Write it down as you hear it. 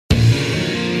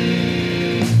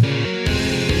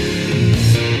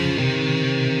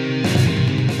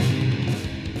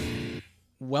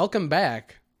welcome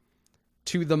back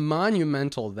to the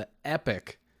monumental, the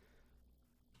epic,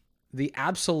 the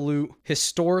absolute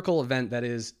historical event that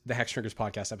is the Hexdrinkers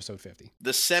podcast, episode 50.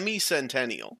 The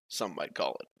semi-centennial, some might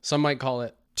call it. Some might call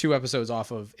it 2 episodes off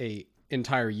of a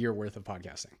entire year worth of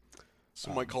podcasting.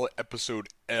 Some might call it episode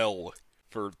L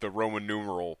for the Roman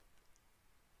numeral.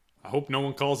 I hope no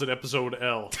one calls it episode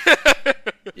L.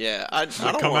 Yeah, I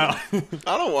don't come want. out.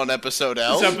 I don't want episode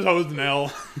L. This episode's an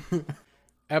L.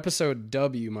 Episode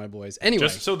W, my boys. Anyway.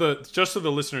 Just so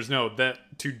the listeners know that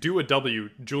to do a W,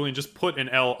 Julian just put an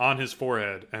L on his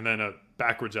forehead and then a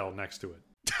backwards L next to it.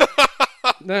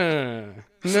 No.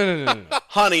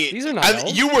 Honey, These are not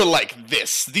L's. you were like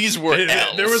this. These were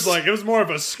L's. There was it was more of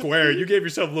a square. You gave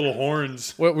yourself little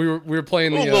horns. What we were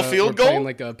playing the little field goal? playing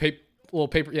like a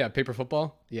paper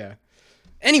football. Yeah.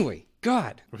 Anyway,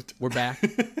 God, we're back.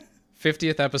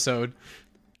 50th episode.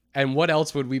 And what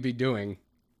else would we be doing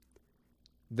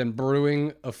than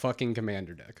brewing a fucking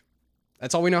commander deck?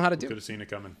 That's all we know how to do. Could have seen it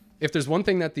coming. If there's one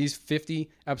thing that these 50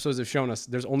 episodes have shown us,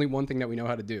 there's only one thing that we know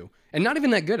how to do. And not even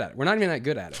that good at it. We're not even that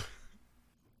good at it.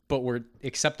 But we're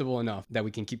acceptable enough that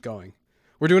we can keep going.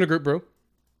 We're doing a group brew.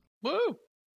 Woo.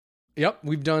 Yep,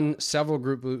 we've done several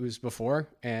group brews before,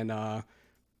 and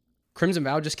Crimson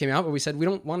Vow just came out, but we said we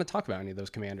don't want to talk about any of those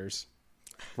commanders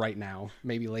right now.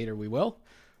 Maybe later we will.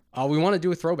 We want to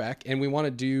do a throwback, and we want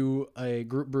to do a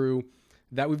group brew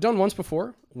that we've done once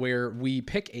before, where we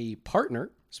pick a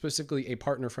partner, specifically a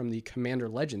partner from the Commander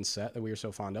Legends set that we are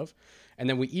so fond of, and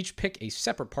then we each pick a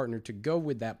separate partner to go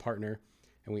with that partner,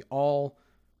 and we all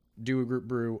do a group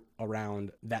brew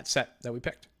around that set that we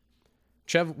picked.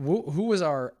 Chev, who was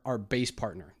our base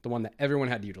partner, the one that everyone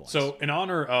had to utilize? So, in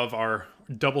honor of our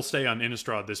double stay on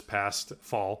Innistrad this past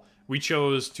fall, we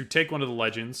chose to take one of the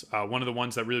legends, one of the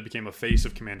ones that really became a face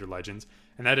of Commander Legends,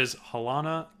 and that is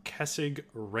HALANA KESSIG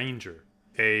Ranger,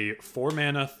 a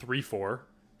 4-mana 3/4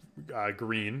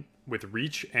 green with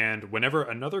reach, and whenever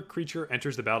another creature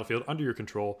enters the battlefield under your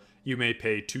control, you may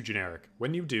pay 2 generic.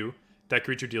 When you do, that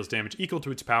creature deals damage equal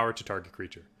to its power to target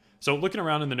creature. So, looking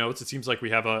around in the notes, it seems like we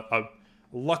have a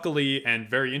luckily and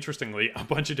very interestingly, a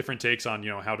bunch of different takes on,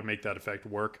 how to make that effect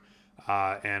work.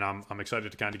 And I'm excited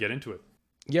to kind of get into it.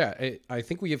 Yeah, I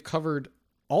think we have covered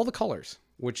all the colors,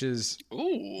 which is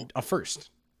a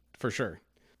first, for sure.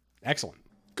 Excellent.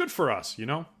 Good for us,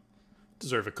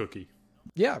 Deserve a cookie.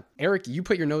 Yeah, Eric, you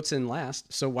put your notes in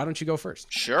last, so why don't you go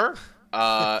first? Sure.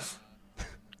 I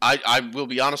will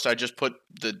be honest, I just put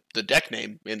the deck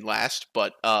name in last,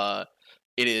 but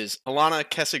it is HALANA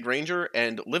KESSIG Ranger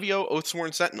and Livio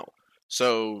Oathsworn Sentinel.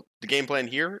 So the game plan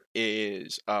here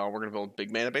is we're going to build a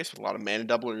big mana base with a lot of mana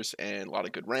doublers and a lot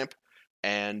of good ramp.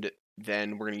 And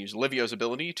then we're going to use Livio's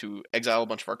ability to exile a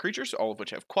bunch of our creatures, all of which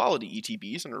have quality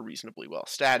ETBs and are reasonably well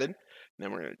statted. And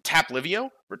then we're going to tap Livio,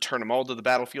 return them all to the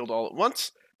battlefield all at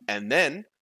once. And then,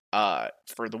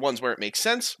 for the ones where it makes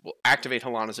sense, we'll activate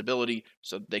HALANA's ability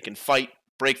so that they can fight,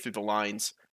 break through the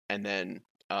lines, and then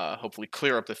hopefully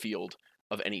clear up the field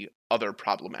of any other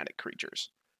problematic creatures.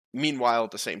 Meanwhile,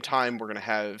 at the same time, we're going to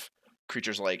have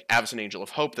creatures like Avacyn Angel of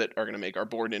Hope that are going to make our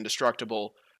board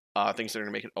indestructible, things that are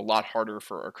going to make it a lot harder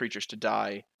for our creatures to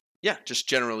die. Yeah, just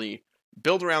generally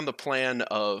build around the plan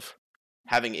of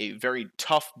having a very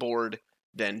tough board,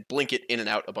 then blink it in and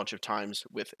out a bunch of times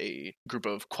with a group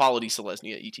of quality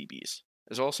Selesnya ETBs.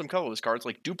 As well as some colorless cards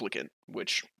like Duplicate,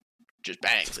 which just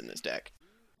bangs in this deck.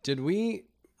 Did we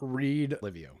read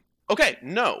Livio? Okay,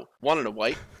 no. 1 and a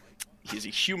white. He's a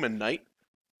human knight.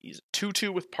 He's a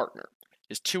 2/2 with partner.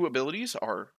 His 2 abilities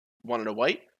are 1 and a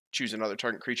white, choose another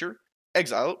target creature,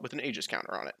 exile it with an Aegis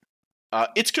counter on it.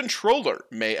 Its controller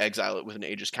may exile it with an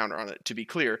Aegis counter on it, to be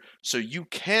clear, so you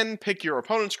can pick your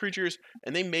opponent's creatures,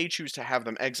 and they may choose to have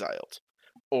them exiled.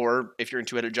 Or, if you're in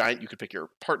Two-Headed Giant, you could pick your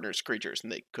partner's creatures,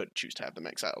 and they could choose to have them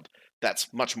exiled.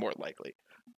 That's much more likely.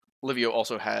 Livio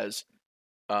also has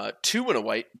 2 and a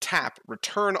white, tap,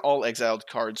 return all exiled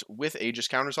cards with Aegis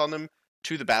counters on them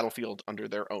to the battlefield under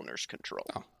their owner's control.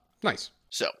 Oh, nice.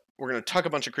 So, we're going to tuck a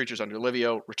bunch of creatures under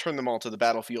Livio, return them all to the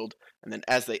battlefield, and then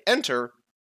as they enter,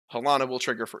 HALANA will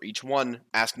trigger for each one,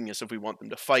 asking us if we want them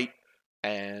to fight,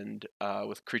 and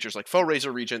with creatures like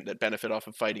Foe-Razor Regent that benefit off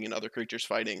of fighting and other creatures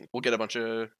fighting, we'll get a bunch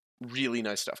of really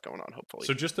nice stuff going on, hopefully.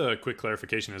 So just a quick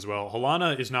clarification as well.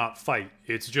 HALANA is not fight,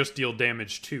 it's just deal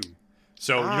damage too.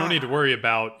 So you don't need to worry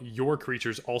about your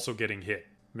creatures also getting hit.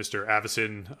 Mr.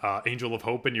 Avacyn, Angel of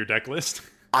Hope in your deck list.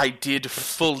 I did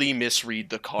fully misread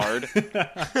the card.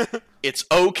 It's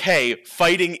okay.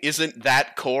 Fighting isn't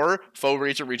that core.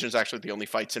 Foe-Razor Regent is actually the only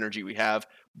fight synergy we have.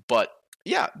 But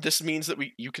yeah, this means that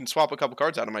you can swap a couple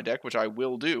cards out of my deck, which I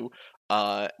will do,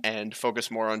 and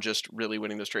focus more on just really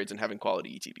winning those trades and having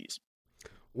quality ETBs.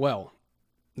 Well,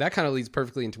 that kind of leads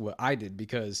perfectly into what I did,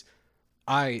 because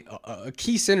a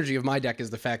key synergy of my deck is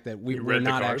the fact that we're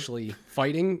not actually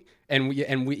fighting, and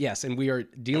we are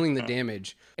dealing the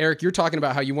damage. Eric, you're talking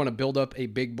about how you want to build up a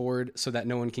big board so that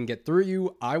no one can get through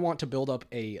you. I want to build up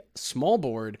a small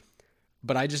board,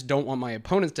 but I just don't want my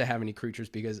opponents to have any creatures,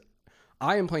 because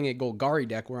I am playing a Golgari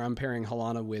deck where I'm pairing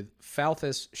HALANA with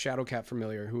Falthus Shadowcat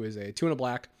Familiar, who is a 2 and a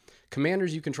black.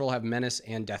 Commanders you control have Menace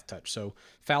and Death Touch. So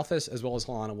Falthus as well as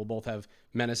HALANA will both have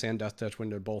Menace and Death Touch when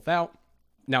they're both out.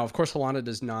 Now, of course, HALANA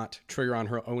does not trigger on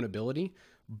her own ability,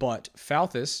 but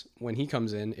Falthus, when he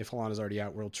comes in, if HALANA's already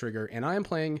out, will trigger. And I am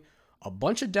playing a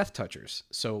bunch of Death Touchers.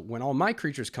 So when all my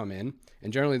creatures come in,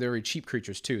 and generally they're very cheap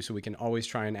creatures too, so we can always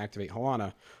try and activate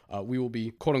HALANA, we will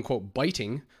be quote-unquote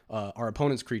biting our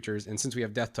opponent's creatures. And since we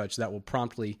have Death Touch, that will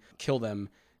promptly kill them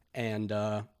and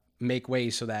make way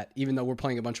so that even though we're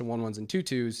playing a bunch of 1/1s and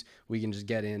 2/2s, we can just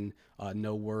get in,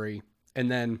 no worry. And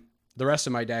then the rest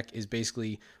of my deck is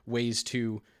basically ways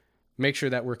to make sure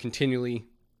that we're continually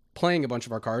playing a bunch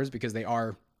of our cards, because they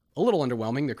are a little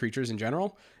underwhelming, the creatures in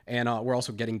general, and we're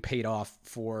also getting paid off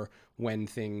for when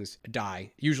things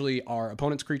die. Usually our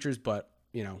opponent's creatures, but,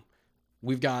 you know,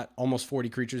 we've got almost 40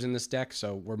 creatures in this deck,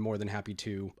 so we're more than happy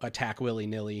to attack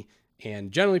willy-nilly.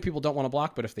 And generally people don't want to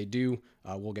block, but if they do,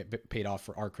 we'll get paid off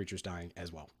for our creatures dying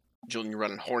as well. Julian, you're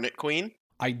running Hornet Queen?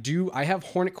 I have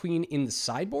Hornet Queen in the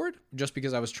sideboard just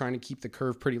because I was trying to keep the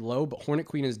curve pretty low, but Hornet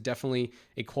Queen is definitely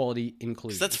a quality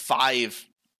inclusion. That's 5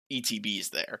 ETBs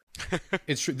there.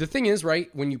 It's true. The thing is, right,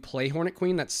 when you play Hornet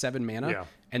Queen, that's 7 mana,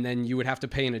 and then you would have to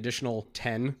pay an additional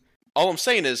 10. All I'm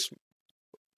saying is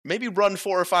maybe run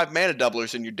 4 or 5 mana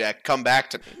doublers in your deck, come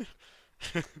back to me.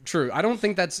 True. I don't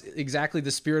think that's exactly the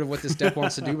spirit of what this deck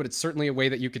wants to do, but it's certainly a way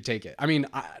that you could take it. I mean,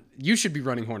 you should be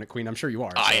running Hornet Queen. I'm sure you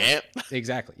are. I am.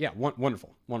 Exactly. Yeah.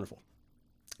 Wonderful.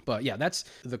 But yeah, that's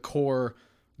the core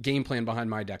game plan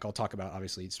behind my deck. I'll talk about,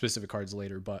 obviously, specific cards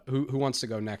later, but who wants to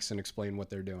go next and explain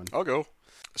what they're doing? I'll go.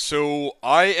 So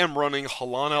I am running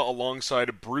HALANA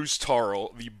alongside Bruce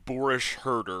Tarl, the Boorish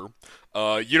Herder.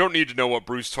 You don't need to know what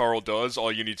Bruce Tarl does.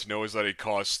 All you need to know is that it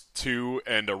costs 2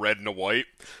 and a red and a white.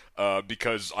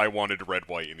 Because I wanted a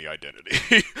red-white in the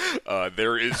identity.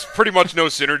 There is pretty much no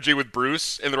synergy with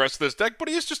Bruce in the rest of this deck, but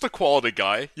he is just a quality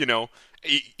guy, you know.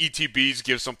 ETBs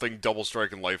give something double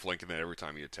strike and lifelink, and then every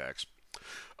time he attacks.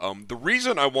 The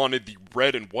reason I wanted the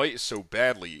red and white so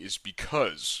badly is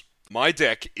because my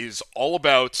deck is all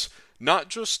about not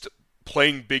just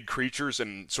playing big creatures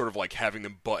and sort of like having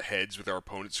them butt heads with our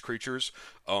opponent's creatures.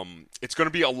 It's going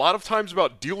to be a lot of times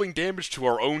about dealing damage to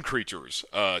our own creatures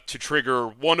to trigger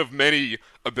one of many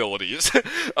abilities,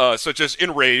 such as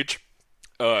Enrage,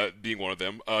 being one of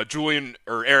them. Julian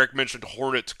or Eric mentioned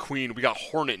Hornet Queen. We got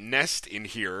Hornet Nest in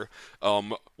here.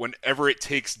 Whenever it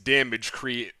takes damage,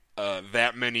 create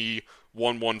that many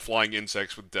 1/1 flying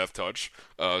insects with Death Touch.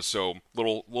 So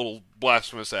little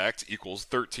blasphemous act equals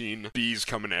 13 bees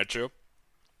coming at you.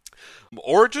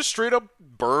 Or just straight up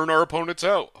burn our opponents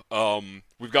out.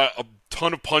 We've got a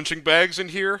ton of punching bags in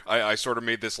here. I sort of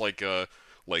made this like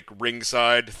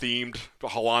ringside themed.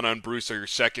 HALANA and Bruce are your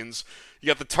seconds. You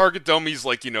got the target dummies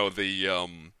like, you know, the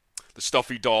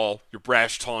Stuffy Doll, your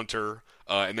Brash Taunter,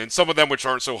 and then some of them which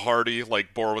aren't so hardy,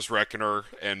 like Boros Reckoner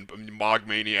and Mog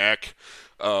Maniac.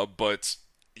 But,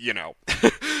 you know.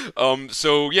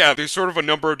 So, yeah, there's sort of a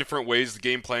number of different ways the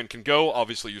game plan can go.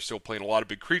 Obviously, you're still playing a lot of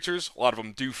big creatures. A lot of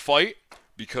them do fight,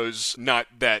 because not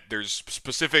that there's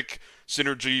specific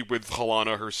synergy with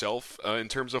HALANA herself in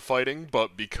terms of fighting,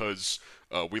 but because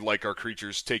we like our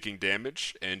creatures taking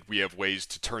damage, and we have ways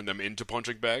to turn them into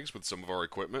punching bags with some of our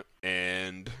equipment.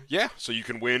 And, yeah, so you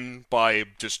can win by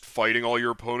just fighting all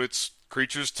your opponent's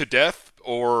creatures to death,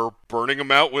 or burning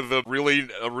them out with a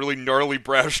really gnarly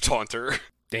Brash Taunter.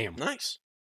 Damn. Nice.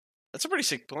 That's a pretty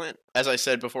sick plan. As I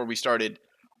said before we started,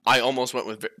 I almost went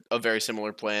with a very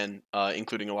similar plan,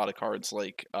 including a lot of cards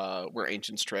like where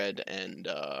Ancients Tread, and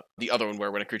the other one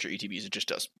where when a creature ETBs, it just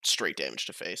does straight damage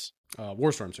to face.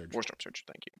 Warstorm Surge. Warstorm Surge,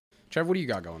 thank you. Trev, what do you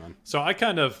got going on? So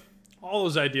all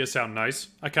those ideas sound nice.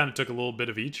 I kind of took a little bit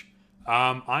of each.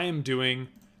 I am doing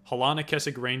HALANA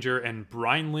Kessig Ranger and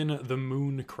Brynlin the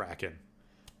Moon Kraken.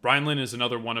 Brynlin is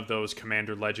another one of those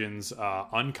Commander Legends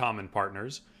uncommon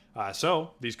partners.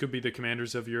 So these could be the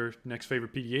commanders of your next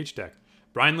favorite PDH deck.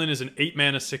 Brynlin is an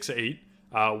 8-mana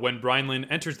 6/8. When Brynlin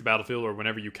enters the battlefield, or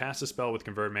whenever you cast a spell with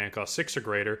converted mana cost 6 or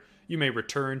greater, you may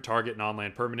return target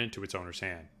non-land permanent to its owner's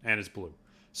hand, and it's blue.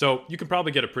 So you can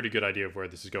probably get a pretty good idea of where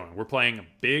this is going. We're playing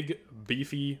big,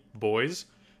 beefy boys.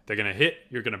 They're going to hit,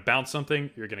 you're going to bounce something,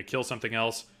 you're going to kill something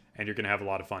else, and you're going to have a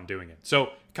lot of fun doing it.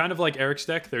 So kind of like Eric's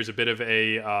deck, there's a bit of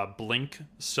a Blink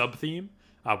sub-theme.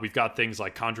 We've got things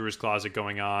like Conjurer's Closet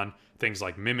going on, things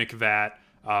like Mimic Vat,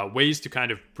 ways to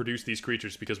kind of produce these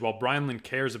creatures, because while Brineland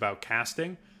cares about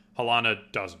casting,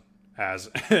 HALANA doesn't, as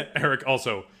Eric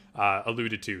also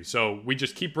alluded to. So we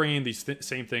just keep bringing these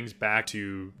same things back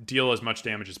to deal as much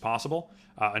damage as possible.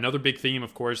 Another big theme,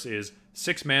 of course, is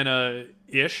 6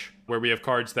 mana-ish, where we have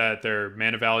cards that their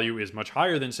mana value is much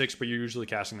higher than 6, but you're usually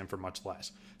casting them for much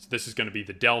less. So this is going to be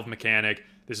the Delve mechanic.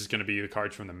 This is going to be the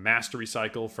cards from the Mastery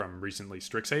Cycle from recently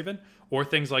Strixhaven, or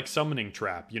things like Summoning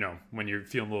Trap, when you're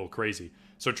feeling a little crazy.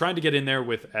 So trying to get in there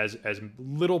with as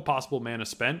little possible mana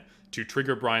spent to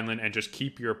trigger Brineland and just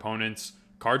keep your opponent's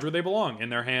cards where they belong, in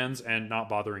their hands, and not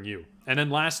bothering you. And then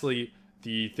lastly,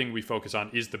 the thing we focus on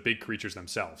is the big creatures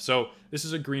themselves. So this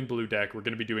is a green-blue deck. We're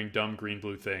going to be doing dumb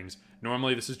green-blue things.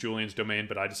 Normally this is Julian's domain,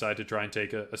 but I decided to try and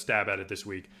take a stab at it this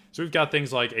week. So we've got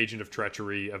things like Agent of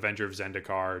Treachery, Avenger of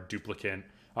Zendikar, Duplicant,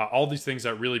 all these things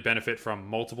that really benefit from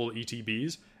multiple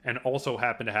ETBs and also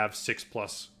happen to have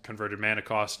 6+ converted mana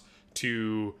cost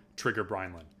to trigger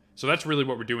Brineland. So that's really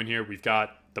what we're doing here. We've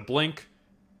got the Blink,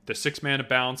 the 6 mana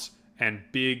bounce, and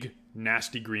big,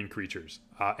 nasty green creatures.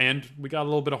 And we got a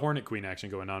little bit of Hornet Queen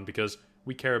action going on because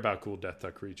we care about cool Death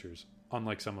Touch creatures,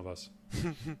 unlike some of us.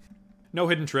 No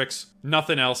hidden tricks,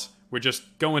 nothing else. We're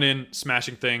just going in,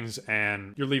 smashing things,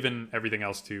 and you're leaving everything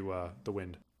else to the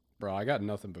wind. Bro, I got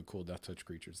nothing but cool Death Touch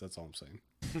creatures. That's all I'm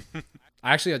saying.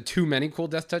 I actually had too many cool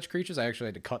Death Touch creatures. I actually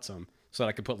had to cut some so that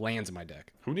I could put lands in my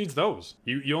deck. Who needs those?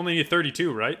 You only need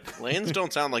 32, right? Lands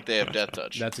don't sound like they have Death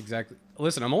Touch. That's exactly...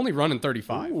 Listen, I'm only running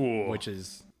 35, Ooh. which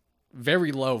is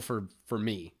very low for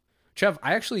me. Chev,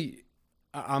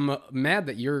 I'm mad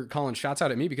that you're calling shots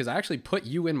out at me because I actually put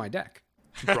you in my deck.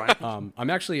 Brian? I'm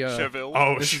actually... Cheville.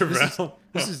 Oh, Chevelle.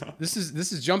 This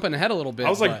is jumping ahead a little bit. I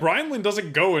was like, Brineland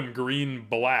doesn't go in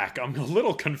green-black. I'm a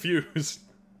little confused.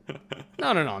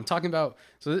 No. I'm talking about...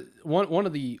 So one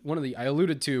of the I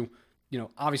alluded to,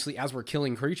 obviously as we're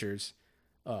killing creatures,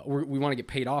 we want to get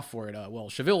paid off for it. Well,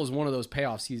 Cheville is one of those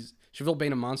payoffs. He's Cheville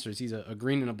Bane of Monsters. He's a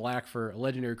green and a black for a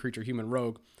legendary creature, human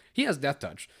rogue. He has Death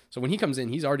Touch. So when he comes in,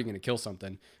 he's already going to kill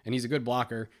something. And he's a good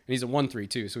blocker. And he's a 1/3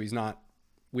 too. So he's not...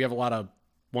 We have a lot of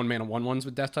 1-mana 1/1s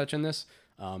with Death Touch in this.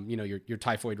 Your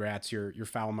Typhoid Rats, your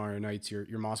Foulmire Knights,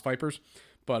 your Moss Vipers.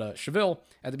 But Cheville,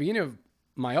 at the beginning of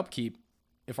my upkeep,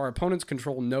 if our opponents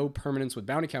control no permanents with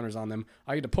bounty counters on them,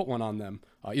 I get to put one on them,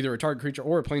 either a target creature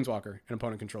or a planeswalker an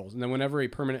opponent controls. And then whenever a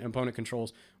permanent opponent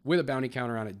controls with a bounty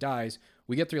counter on it dies,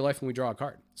 we get 3 life and we draw a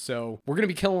card. So we're going to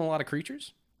be killing a lot of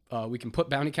creatures. We can put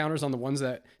bounty counters on the ones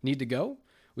that need to go.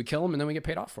 We kill them and then we get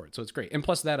paid off for it. So it's great. And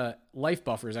plus that life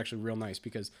buffer is actually real nice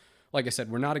because, like I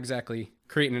said, we're not exactly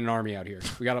creating an army out here.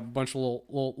 We got a bunch of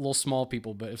little small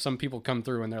people, but if some people come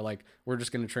through and they're like, we're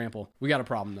just going to trample, we got a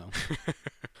problem though.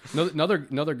 Another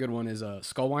good one is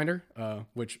Skullwinder,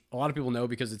 which a lot of people know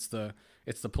because it's the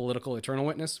political Eternal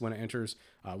Witness. When it enters,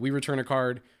 we return a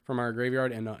card from our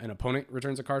graveyard and an opponent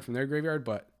returns a card from their graveyard,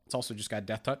 but it's also just got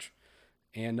Death Touch.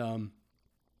 And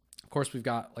of course, we've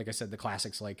got, like I said, the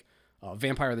classics like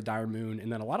Vampire of the Dire Moon,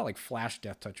 and then a lot of like flash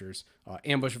Death Touchers,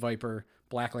 Ambush Viper,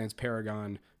 Blacklands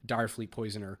Paragon, Direfleet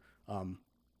Poisoner,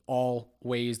 all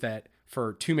ways that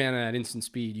for 2 mana at instant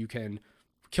speed, you can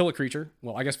kill a creature.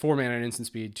 Well, I guess 4 mana at instant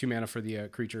speed, 2 mana for the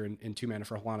creature, and 2 mana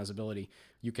for HALANA's ability.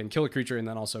 You can kill a creature and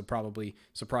then also probably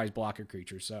surprise block a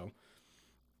creature. So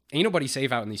ain't nobody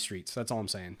safe out in these streets. That's all I'm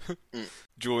saying.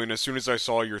 Julian, as soon as I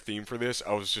saw your theme for this,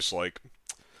 I was just like...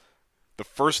 The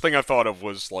first thing I thought of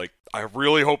was, like, I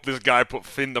really hope this guy put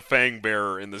Finn the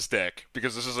Fangbearer in this deck,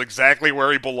 because this is exactly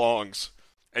where he belongs.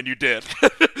 And you did.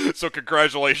 So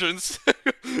congratulations.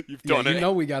 You've done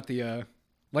it. We got the...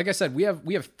 like I said, we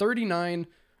have 39...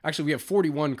 Actually, we have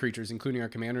 41 creatures, including our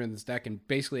commander in this deck, and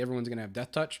basically everyone's going to have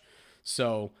Death Touch.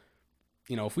 So,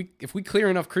 if we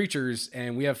clear enough creatures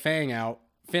and we have Finn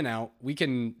out, we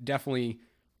can definitely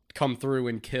come through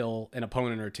and kill an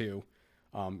opponent or two.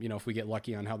 If we get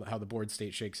lucky on how the board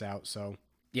state shakes out. So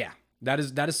yeah, that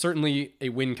is certainly a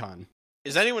win con.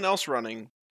 Is anyone else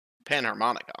running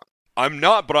Panharmonicon? I'm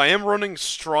not, but I am running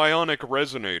Strionic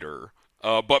Resonator.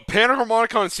 But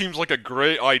Panharmonicon seems like a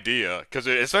great idea, because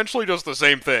it essentially does the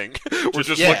same thing. We're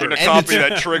just looking to copy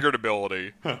that triggered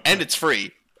ability. And it's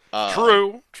free.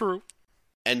 True.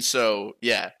 And so,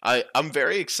 yeah, I'm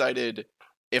very excited,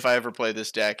 if I ever play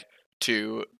this deck,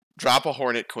 to drop a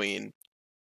Hornet Queen,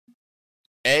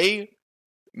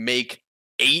 make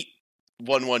 8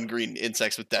 1/1 green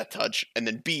insects with Death Touch, and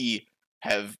then B,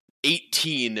 have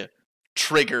 18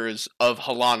 triggers of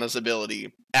HALANA's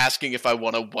ability, asking if I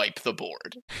want to wipe the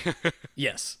board.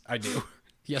 Yes, I do.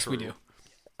 Yes, True. we do.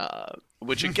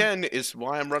 Which, again, is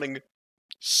why I'm running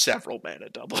several mana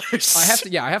doublers.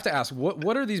 I have to ask,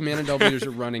 what are these mana doublers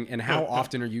you're running, and how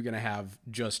often are you going to have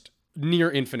just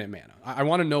near infinite mana? I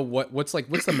want to know what's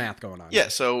the math going on. Yeah, here?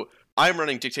 so I'm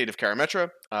running Dictative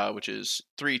Karametra, which is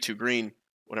 2 green.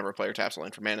 Whenever a player taps a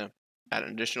land for mana, add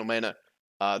an additional mana.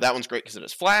 That one's great because it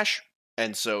has flash,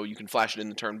 and so you can flash it in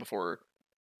the turn before,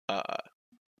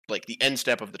 like the end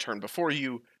step of the turn before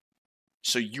you.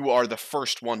 So you are the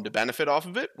first one to benefit off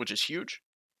of it, which is huge.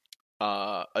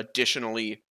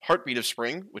 Additionally, Heartbeat of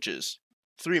Spring, which is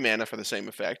 3 mana for the same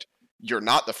effect. You're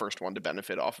not the first one to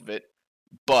benefit off of it,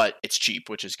 but it's cheap,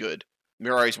 which is good.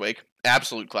 Mirari's Wake,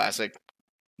 absolute classic.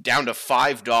 Down to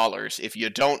 $5. If you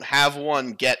don't have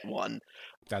one, get one.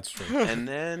 That's true. And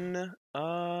then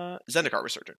Zendikar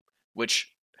Resurgent,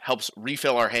 which helps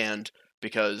refill our hand,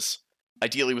 because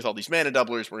ideally with all these mana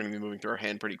doublers, we're going to be moving through our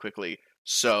hand pretty quickly.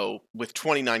 So with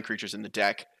 29 creatures in the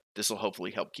deck, this will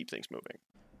hopefully help keep things moving.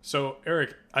 So,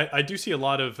 Eric, I do see a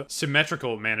lot of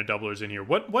symmetrical mana doublers in here.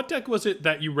 What deck was it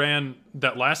that you ran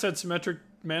that last had symmetric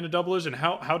mana doublers, and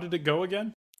how did it go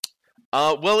again?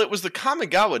 Well, it was the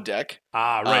Kamigawa deck.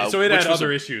 Ah, right. So it had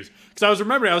other issues. Because I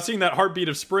was seeing that Heartbeat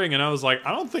of Spring, and I was like,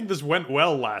 I don't think this went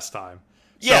well last time.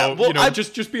 Yeah, so, well,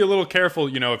 just be a little careful,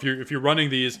 if you're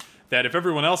running these, that if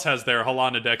everyone else has their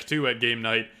HALANA deck too at game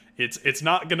night, it's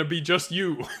not going to be just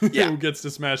you who gets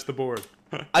to smash the board.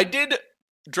 I did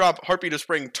drop Heartbeat of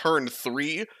Spring turn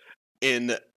 3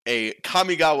 in a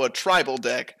Kamigawa tribal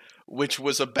deck, which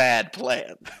was a bad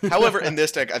plan. However, in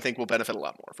this deck, I think we'll benefit a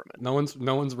lot more from it.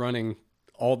 No one's running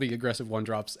all the aggressive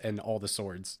 1-drops and all the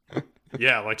swords.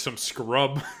 Yeah, like some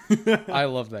scrub. I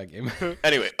love that game.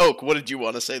 Anyway, Oak, what did you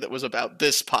want to say that was about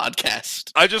this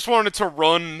podcast? I just wanted to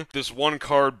run this one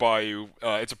card by you.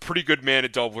 It's a pretty good mana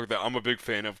doubler that I'm a big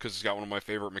fan of because it's got one of my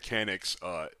favorite mechanics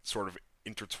sort of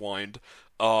intertwined.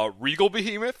 Regal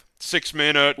Behemoth, 6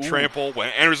 mana, trample. When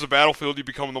it enters the battlefield, you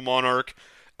become the monarch.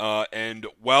 And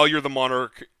while you're the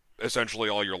monarch, essentially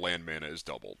all your land mana is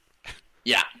doubled.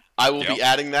 Yeah, I will be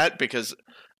adding that because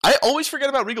I always forget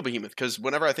about Regal Behemoth, because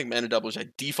whenever I think mana doublers, I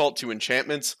default to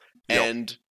enchantments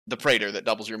and the Praetor that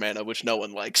doubles your mana, which no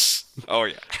one likes. Oh,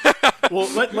 yeah. Well,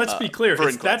 let's be clear.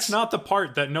 That's not the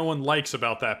part that no one likes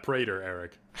about that Praetor,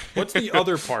 Eric. What's the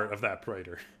other part of that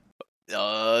Praetor?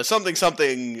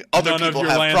 Something other people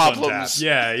have problems.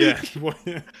 Yeah.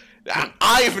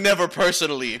 I've never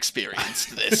personally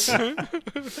experienced this.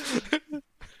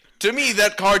 To me,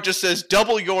 that card just says,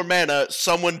 double your mana,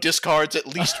 someone discards at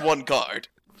least one card.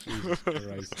 Jesus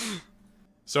Christ.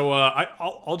 So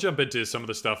I'll jump into some of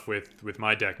the stuff with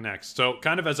my deck next. So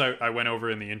kind of as I went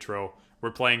over in the intro, we're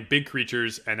playing big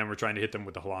creatures, and then we're trying to hit them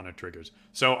with the HALANA triggers.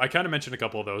 So I kind of mentioned a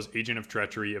couple of those: Agent of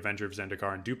Treachery, Avenger of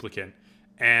Zendikar, and Duplicant.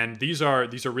 And these are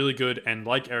really good, and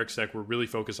like Eric's deck, we're really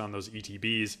focused on those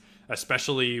ETBs,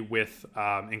 especially with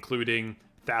including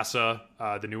Thassa,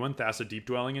 the new one, Thassa Deep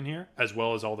Dwelling in here, as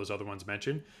well as all those other ones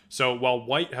mentioned. So while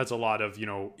white has a lot of,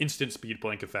 instant speed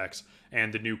blink effects,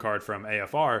 and the new card from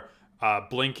AFR,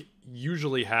 Blink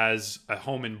usually has a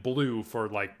home in blue for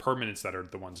like permanents that are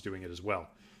the ones doing it as well.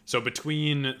 So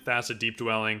between Thassa Deep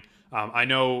Dwelling, I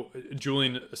know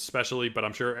Julian especially, but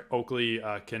I'm sure Oakley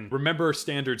can remember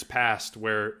standards past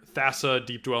where Thassa,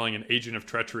 Deep Dwelling, and Agent of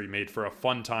Treachery made for a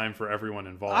fun time for everyone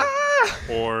involved.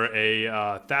 Or a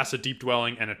Thassa, Deep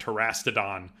Dwelling, and a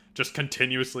Terastodon just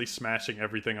continuously smashing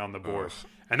everything on the board.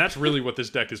 And that's really what this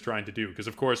deck is trying to do. Because,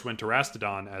 of course, when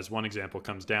Terastodon, as one example,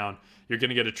 comes down, you're going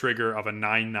to get a trigger of a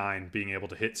 9/9 being able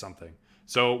to hit something.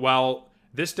 So while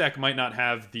this deck might not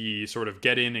have the sort of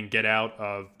get in and get out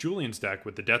of Julian's deck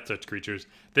with the Death Touch creatures,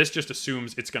 this just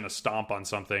assumes it's going to stomp on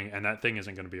something and that thing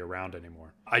isn't going to be around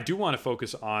anymore. I do want to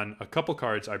focus on a couple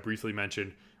cards I briefly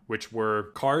mentioned, which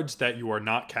were cards that you are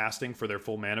not casting for their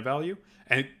full mana value,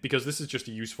 and because this is just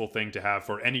a useful thing to have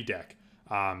for any deck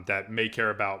that may care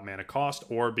about mana cost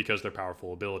or because they're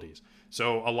powerful abilities.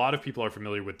 So a lot of people are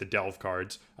familiar with the Delve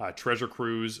cards. Treasure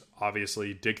Cruise,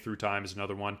 obviously, Dig Through Time is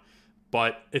another one.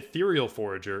 But Ethereal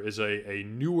Forager is a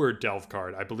newer Delve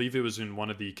card. I believe it was in one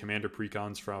of the Commander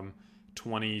Precons from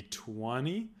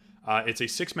 2020. It's a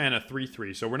 6-mana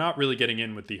 3/3, so we're not really getting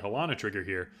in with the HALANA trigger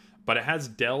here, but it has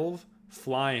Delve,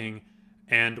 Flying,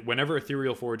 and whenever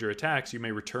Ethereal Forager attacks, you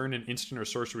may return an instant or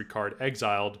sorcery card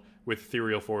exiled with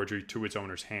Ethereal Forager to its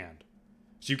owner's hand.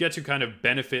 So you get to kind of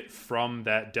benefit from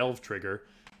that Delve trigger.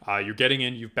 You're getting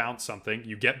in, you've bounced something,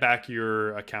 you get back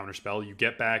your counter spell, you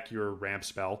get back your ramp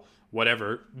spell,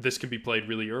 whatever. This can be played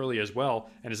really early as well,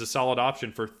 and is a solid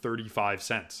option for 35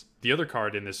 cents. The other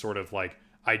card in this sort of like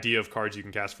idea of cards you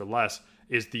can cast for less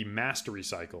is the Mastery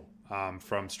Cycle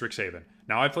from Strixhaven.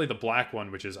 Now I play the black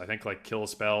one, which is I think like kill a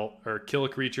spell or kill a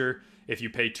creature. If you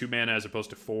pay 2 mana as opposed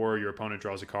to 4, your opponent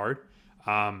draws a card.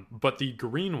 But the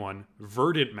green one,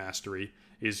 Verdant Mastery,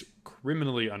 is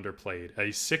criminally underplayed.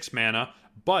 A 6 mana,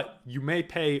 but you may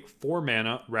pay 4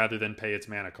 mana rather than pay its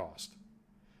mana cost.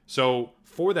 So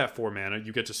for that 4 mana,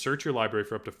 you get to search your library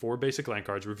for up to 4 basic land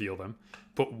cards, reveal them,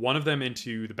 put one of them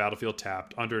into the battlefield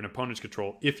tapped under an opponent's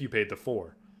control if you paid the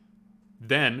 4.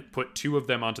 Then put 2 of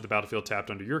them onto the battlefield tapped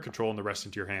under your control and the rest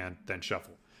into your hand, then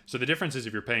shuffle. So the difference is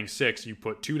if you're paying 6, you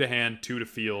put 2 to hand, 2 to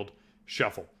field,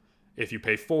 shuffle. If you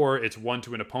pay 4, it's 1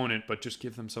 to an opponent, but just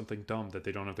give them something dumb that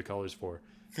they don't have the colors for.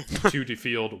 2 to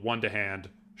field, 1 to hand,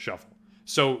 shuffle.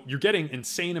 So you're getting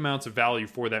insane amounts of value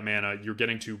for that mana. You're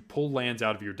getting to pull lands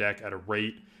out of your deck at a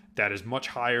rate that is much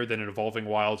higher than an Evolving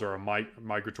Wilds or a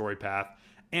Migratory Path.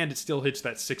 And it still hits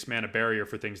that 6 mana barrier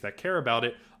for things that care about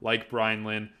it, like Brian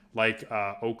Lynn, like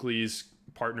Oakley's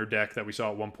partner deck that we saw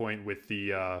at one point with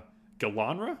the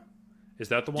Galanra? Is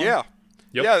that the one? Yeah.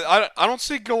 Yep. Yeah, I don't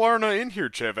see Galarna in here,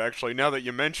 Chev, actually, now that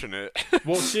you mention it.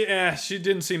 Well, she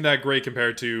didn't seem that great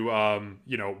compared to,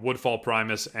 Woodfall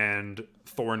Primus and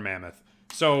Thorn Mammoth.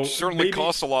 So certainly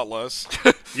costs a lot less.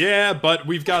 Yeah, but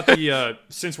we've got the,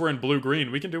 since we're in blue-green,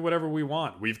 we can do whatever we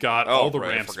want. We've got all the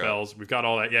ramp spells. We've got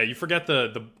all that. Yeah, you forget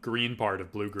the green part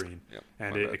of blue-green,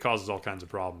 and it causes all kinds of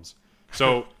problems.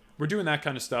 So we're doing that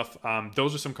kind of stuff.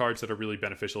 Those are some cards that are really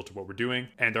beneficial to what we're doing,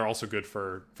 and they're also good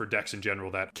for decks in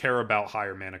general that care about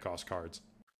higher mana cost cards.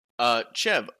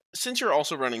 Chev, since you're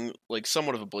also running like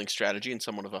somewhat of a blink strategy and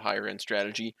somewhat of a higher end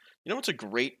strategy, you know what's a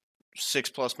great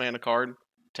 6+ mana card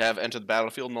to have enter the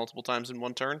battlefield multiple times in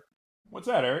one turn? What's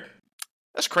that, Eric?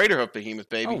 That's Craterhoof Behemoth,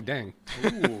 baby. Oh, dang.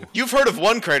 Ooh. You've heard of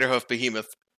one Craterhoof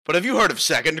Behemoth, but have you heard of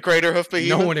second Craterhoof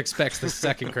Behemoth? No one expects the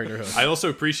second Craterhoof. I also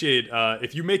appreciate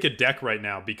if you make a deck right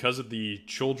now because of the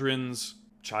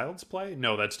Child's Play?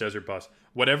 No, that's Desert Bus.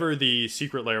 Whatever the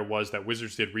secret layer was that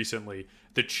Wizards did recently,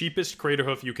 the cheapest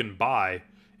Craterhoof you can buy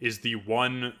is the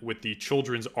one with the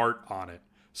children's art on it.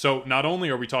 So not only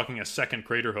are we talking a second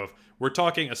Craterhoof, we're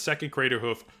talking a second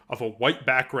Craterhoof of a white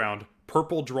background,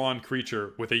 purple drawn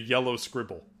creature with a yellow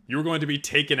scribble. You're going to be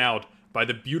taken out by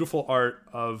the beautiful art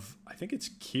of, I think it's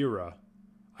Kira.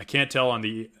 I can't tell on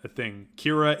the thing.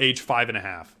 Kira, age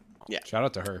 5.5. Yeah. Shout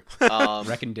out to her.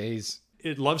 Reckon days.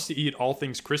 It loves to eat all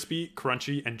things crispy,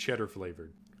 crunchy, and cheddar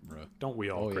flavored. Bruh. Don't we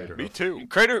all, Craterhoof? Me too.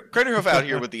 Craterhoof out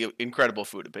here with the incredible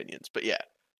food opinions. But yeah,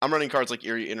 I'm running cards like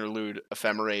Eerie Interlude,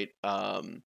 Ephemerate,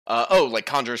 like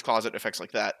Conjurer's Closet, effects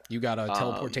like that. You got a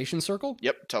teleportation circle?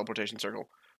 Yep, Teleportation Circle.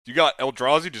 You got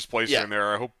Eldrazi displacement Yeah. in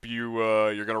there. I hope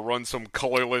you're gonna run some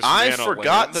colorless. I mana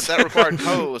forgot lands. that required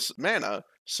colorless mana,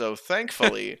 so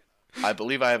thankfully, I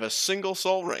believe I have a single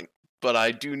Soul Ring, but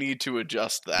I do need to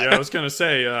adjust that. Yeah, I was going to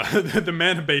say, the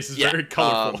mana base is very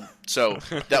colorful. So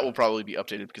that will probably be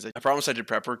updated because I promised I did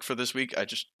prep work for this week. I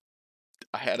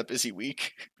had a busy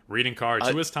week. Reading cards.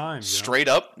 Who has time? Straight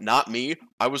up, not me.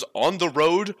 I was on the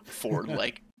road for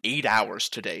like 8 hours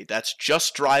today. That's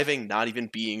just driving, not even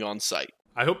being on site.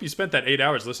 I hope you spent that 8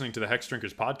 hours listening to the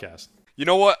Hexdrinkers podcast. You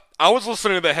know what? I was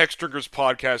listening to the Hexdrinkers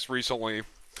podcast recently,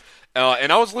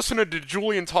 and I was listening to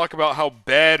Julian talk about how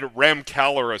bad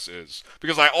Ramcalorus is.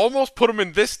 Because I almost put him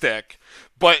in this deck,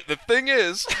 but the thing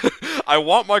is, I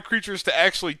want my creatures to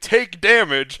actually take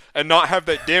damage and not have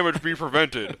that damage be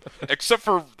prevented. Except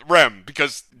for Rem,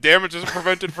 because damage isn't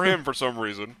prevented for him for some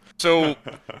reason. So,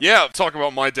 yeah, talk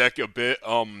about my deck a bit.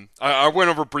 I went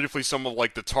over briefly some of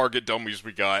like the target dummies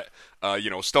we got.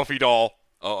 Stuffy Doll,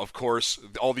 of course.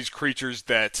 All these creatures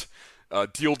that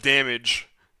deal damage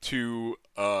to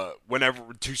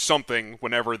something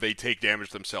whenever they take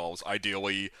damage themselves.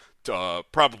 Ideally,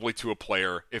 probably to a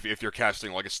player. If you're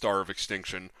casting like a Star of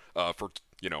Extinction for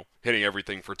hitting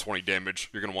everything for 20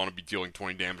 damage, you're gonna want to be dealing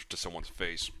 20 damage to someone's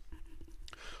face.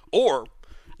 Or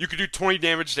you could do 20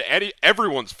 damage to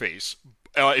everyone's face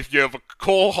if you have a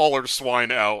coal hauler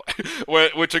swine out,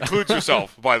 which includes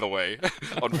yourself, by the way,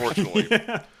 unfortunately.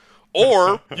 Yeah.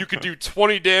 Or you could do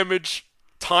 20 damage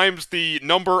times the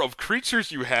number of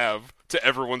creatures you have to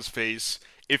everyone's face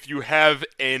if you have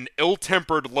an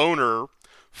ill-tempered loner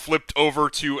flipped over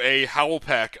to a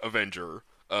Howlpack Avenger.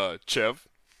 Chev,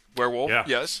 werewolf, yeah.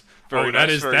 Yes. Very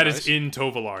nice, that is in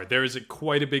Tovolar. There is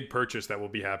quite a big purchase that will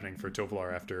be happening for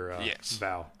Tovolar after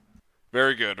Vow.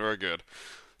 Very good, very good.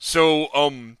 So,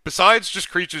 besides just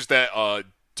creatures that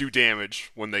do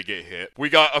damage when they get hit, we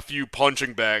got a few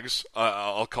punching bags,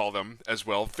 I'll call them, as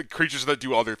well. The creatures that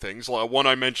do other things. One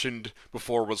I mentioned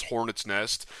before was Hornet's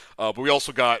Nest, but we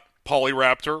also got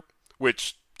Polyraptor,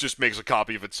 which just makes a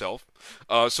copy of itself.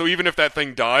 So even if that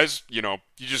thing dies, you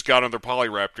just got another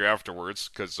Polyraptor afterwards,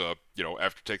 because,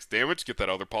 after it takes damage, get that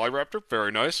other Polyraptor.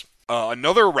 Very nice.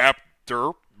 Another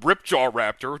Raptor Ripjaw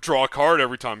Raptor, draw a card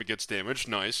every time it gets damaged.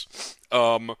 Nice.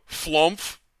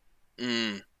 Flumph.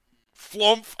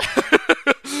 Flumph.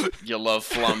 You love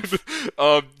flump.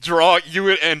 Draw you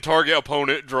and target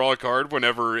opponent draw a card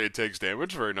whenever it takes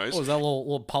damage. Very nice. Oh, is that a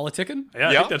little politicking? Yeah,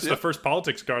 I Yeah, think that's yeah. the first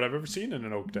politics card I've ever seen in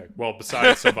an Oak deck. Well,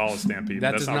 besides Savala Stampede,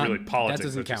 That that's does not not- really politics. that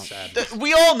doesn't that's count. just sad.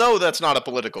 We all know that's not a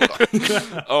political card.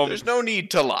 There's no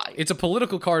need to lie. It's a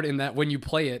political card in that when you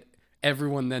play it,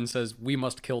 everyone then says, we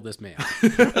must kill this man.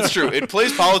 That's true. It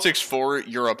plays politics for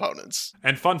your opponents.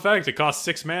 And fun fact, it costs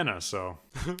 6 mana, so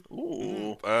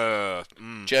Ooh.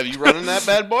 Mm. Jeff, you running that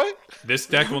bad boy? this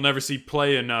deck will never see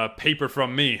play in paper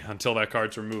from me until that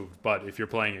card's removed. But if you're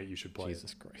playing it, you should play it.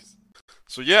 Jesus Christ.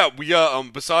 So yeah, we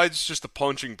got besides just the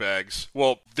punching bags,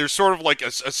 well, there's sort of like a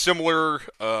similar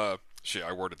shit,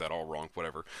 I worded that all wrong,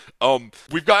 whatever.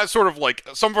 We've got sort of like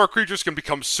some of our creatures can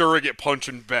become surrogate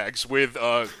punching bags with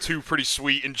 2 pretty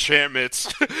sweet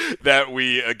enchantments that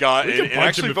we got We can and punch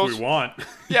actually him if both we want.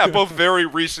 yeah, both very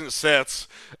recent sets.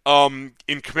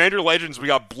 In Commander Legends, we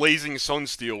got Blazing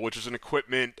Sunsteel, which is an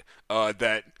equipment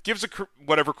that gives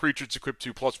whatever creature it's equipped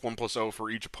to +1/+0 for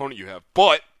each opponent you have.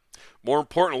 But more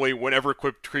importantly, whenever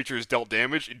equipped creature is dealt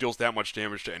damage, it deals that much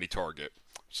damage to any target.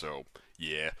 So,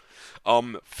 yeah.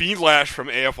 Fiend Lash from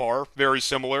AFR, very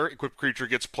similar. Equipped creature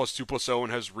gets +2/+0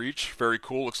 and has reach. Very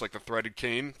cool. Looks like the Threaded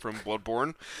Cane from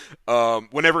Bloodborne.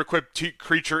 Whenever equipped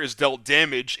creature is dealt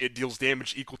damage, it deals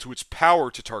damage equal to its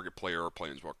power to target player or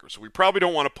planeswalker. So we probably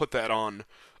don't want to put that on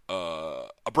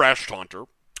a Brash Taunter,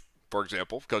 for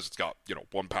example, because it's got,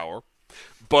 1 power.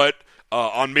 But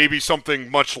on maybe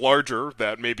something much larger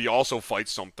that maybe also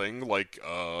fights something like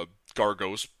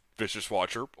Gargos, Vicious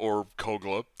Watcher, or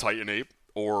Kogla, Titanape,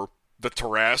 or the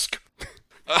Tarask.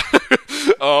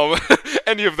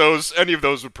 Any of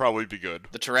those would probably be good.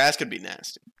 The Tarask could be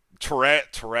nasty.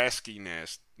 Taraski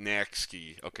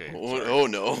Naxki. Okay. Oh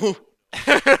no.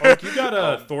 Oh, you got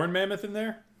a Thorn Mammoth in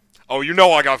there? Oh,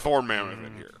 I got Thorn Mammoth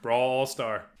in here. Brawl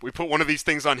All-Star. We put one of these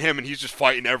things on him, and he's just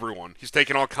fighting everyone. He's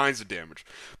taking all kinds of damage.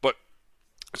 But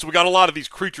so we got a lot of these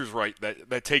creatures right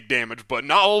that take damage, but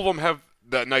not all of them have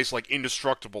that nice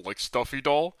indestructible Stuffy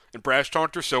Doll and Brash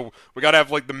Taunter. So we gotta have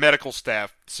the medical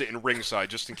staff sitting ringside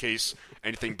just in case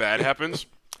anything bad happens.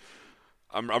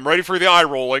 I'm ready for the eye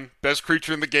rolling. Best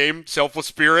creature in the game, Selfless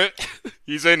Spirit.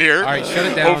 He's in here. All right, shut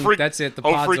it down. That's it. The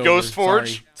pod's over. Ghost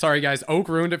Forge. Sorry, guys. Oak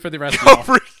ruined it for the rest of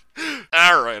y'all.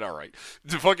 All right.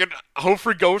 The fucking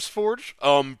Hofri Ghost Forge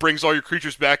brings all your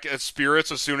creatures back as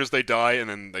spirits as soon as they die, and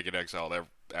then they get exiled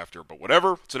after. But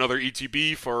whatever. It's another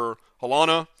ETB for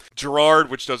Halana. Gerard,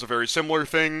 which does a very similar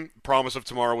thing. Promise of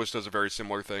Tomorrow, which does a very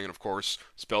similar thing. And of course,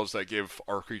 spells that give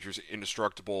our creatures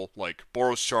indestructible, like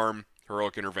Boros Charm,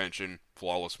 Heroic Intervention,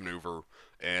 Flawless Maneuver,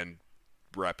 and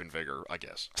Rep and Vigor, I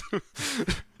guess.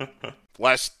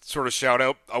 Last sort of shout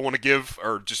out I want to give,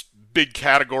 or just big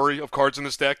category of cards in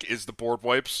this deck, is the board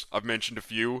wipes. I've mentioned a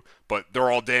few, but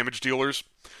they're all damage dealers.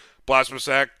 Blasphemous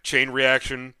Act, Chain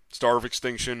Reaction, Star of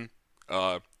Extinction,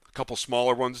 a couple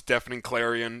smaller ones, Deafening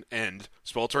Clarion, and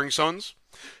Sweltering Suns.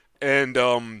 And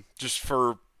just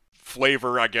for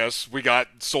flavor, I guess, we got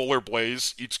Solar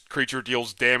Blaze. Each creature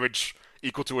deals damage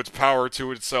equal to its power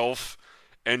to itself.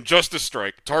 And Justice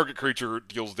Strike. Target creature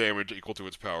deals damage equal to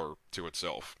its power to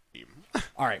itself.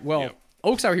 All right, well, Yep.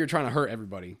 Oak's out here trying to hurt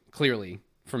everybody, clearly,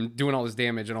 from doing all this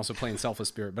damage and also playing Selfless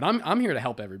Spirit. But I'm here to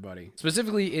help everybody.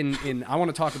 Specifically in I want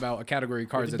to talk about a category of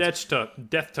cards that's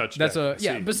Death Touch. that's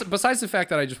deck. besides the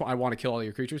fact that I want to kill all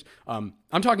your creatures, I'm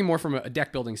talking more from a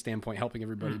deck building standpoint, helping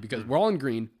everybody, because we're all in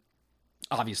green.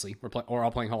 Obviously, we're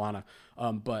all playing Halana.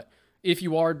 But if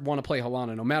you want to play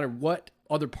Halana, no matter what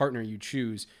other partner you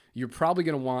choose, you're probably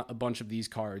going to want a bunch of these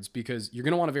cards because you're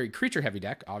going to want a very creature-heavy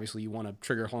deck. Obviously, you want to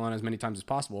trigger Halana as many times as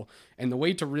possible. And the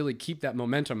way to really keep that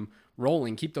momentum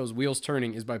rolling, keep those wheels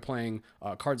turning, is by playing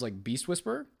cards like Beast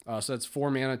Whisperer. So that's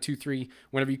 4 mana, 2/3.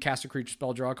 Whenever you cast a creature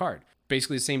spell, draw a card.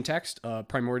 Basically the same text.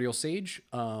 Primordial Sage,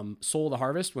 Soul of the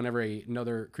Harvest. Whenever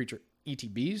another creature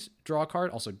ETBs, draw a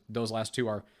card. Also, those last two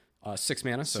are 6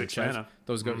 mana. So 6 mana.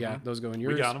 Those go, those go in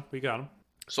yours. We got them.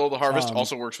 Soul of the Harvest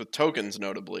also works with tokens,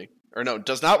 notably. Or no,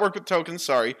 does not work with tokens,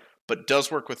 sorry, but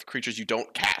does work with creatures you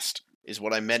don't cast, is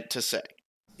what I meant to say.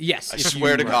 Yes. I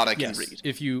swear to God I can read.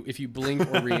 If you blink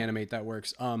or reanimate, that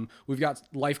works. We've got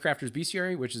Lifecrafter's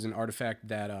Bestiary, which is an artifact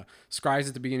that scries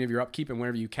at the beginning of your upkeep, and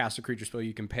whenever you cast a creature spell,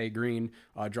 you can pay green,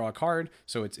 draw a card.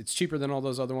 So it's cheaper than all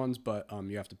those other ones, but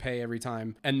you have to pay every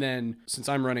time. And then, since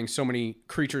I'm running so many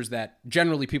creatures that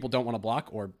generally people don't want to block,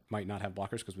 or might not have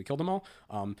blockers because we killed them all,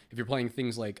 if you're playing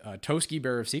things like Toski,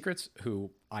 Bearer of Secrets, who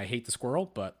I hate the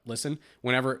squirrel, but listen,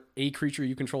 whenever a creature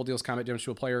you control deals combat damage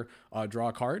to a player, draw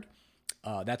a card.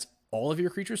 That's all of your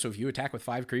creatures. So if you attack with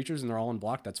 5 creatures and they're all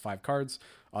unblocked, that's 5 cards.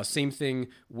 Same thing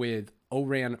with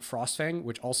Oran Frostfang,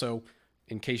 which also,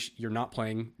 in case you're not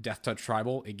playing Death Touch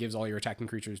Tribal, it gives all your attacking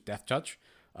creatures Death Touch.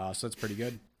 So that's pretty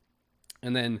good.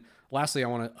 And then lastly, I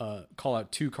want to call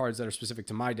out 2 cards that are specific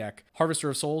to my deck. Harvester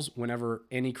of Souls, whenever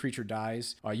any creature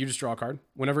dies, you just draw a card.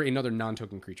 Whenever another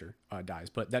non-token creature dies.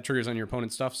 But that triggers on your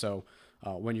opponent's stuff, so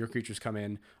when your creatures come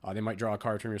in, they might draw a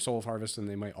card from your Soul of Harvest, and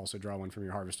they might also draw one from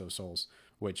your Harvest of Souls,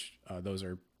 which those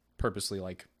are purposely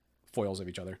like foils of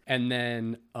each other. And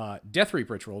then Death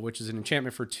Reap Ritual, which is an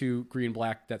enchantment for 2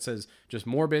 green-black that says just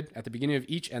Morbid at the beginning of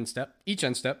each end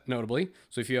step notably.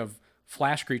 So if you have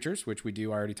flash creatures, which we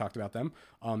do, I already talked about them.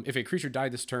 If a creature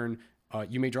died this turn,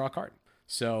 you may draw a card.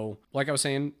 So, like I was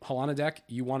saying, HALANA deck,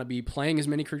 you want to be playing as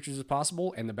many creatures as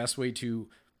possible, and the best way to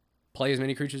play as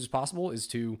many creatures as possible is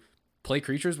to play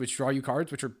creatures which draw you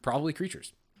cards, which are probably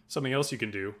creatures. Something else you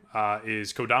can do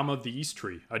is Kodama the East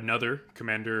Tree, another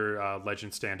Commander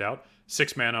Legend standout.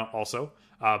 6 mana also.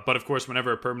 But of course,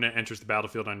 whenever a permanent enters the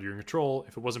battlefield under your control,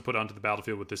 if it wasn't put onto the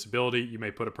battlefield with this ability, you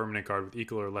may put a permanent card with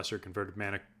equal or lesser converted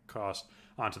mana cost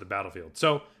onto the battlefield.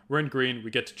 So we're in green,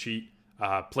 we get to cheat,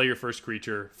 play your first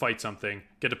creature, fight something,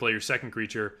 get to play your second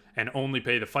creature, and only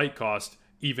pay the fight cost,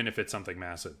 even if it's something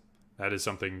massive. That is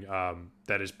something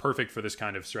that is perfect for this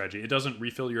kind of strategy. It doesn't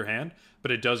refill your hand,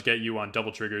 but it does get you on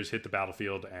double triggers, hit the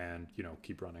battlefield, and,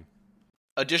 keep running.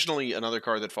 Additionally, another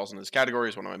card that falls in this category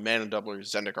is one of my mana doublers,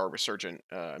 Zendikar Resurgent.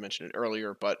 I mentioned it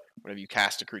earlier, but whenever you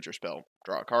cast a creature spell,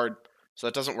 draw a card. So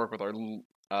that doesn't work with our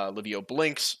Livio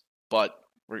Blinks, but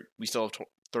we still have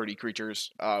 30 creatures.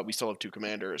 We still have 2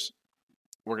 commanders.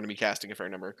 We're going to be casting a fair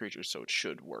number of creatures, so it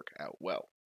should work out well.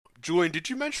 Julian, did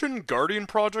you mention Guardian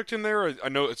Project in there? I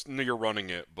know you're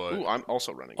running it, but... Ooh, I'm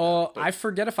also running it. I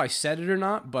forget if I said it or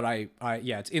not, but I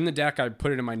yeah, it's in the deck. I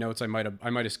put it in my notes. I might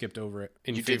have skipped over it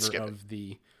in favor of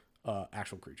the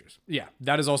actual creatures. Yeah,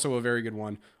 that is also a very good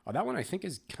one. That one I think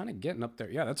is kind of getting up there.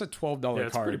 Yeah, that's a $12 card.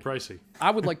 It's pretty pricey. I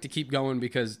would like to keep going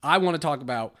because I want to talk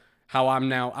about how I'm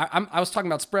now. I was talking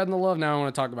about spreading the love. Now I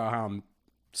want to talk about how I'm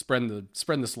spreading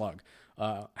the slug.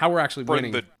 How we're actually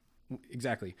winning.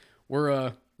 Exactly.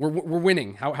 We're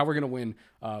winning. How we're gonna win?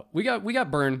 We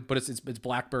got burn, but it's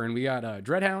black burn. We got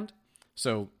Dreadhound,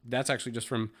 so that's actually just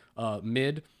from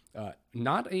mid.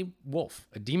 Not a wolf,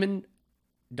 a demon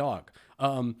dog.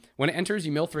 When it enters,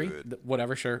 you mill 3.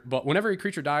 Whatever, sure. But whenever a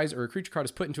creature dies or a creature card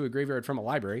is put into a graveyard from a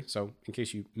library, so in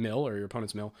case you mill or your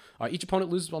opponents mill, each opponent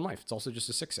loses 1 life. It's also just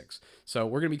a 6/6. So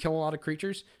we're gonna be killing a lot of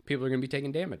creatures. People are gonna be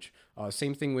taking damage.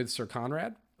 Same thing with Sir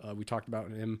Conrad. We talked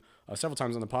about him several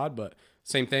times on the pod, but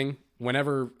same thing.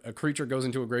 Whenever a creature goes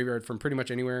into a graveyard from pretty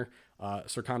much anywhere,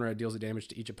 Sir Conrad deals the damage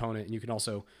to each opponent, and you can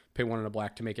also pay 1 in a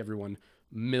black to make everyone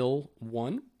mill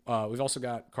 1. We've also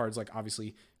got cards like,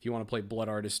 obviously, if you want to play Blood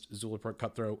Artist, Zulaport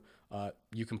Cutthroat,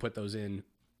 you can put those in.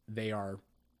 They are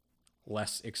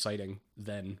less exciting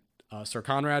than Sir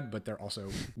Conrad, but they're also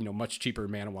much cheaper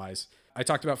mana-wise. I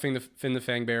talked about Finn the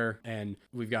Fangbearer, and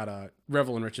we've got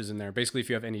Revel and Riches in there. Basically, if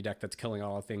you have any deck that's killing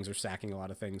a lot of things or sacking a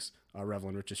lot of things, Revel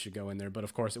and Riches should go in there. But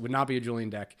of course, it would not be a Julian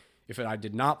deck if I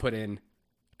did not put in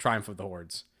Triumph of the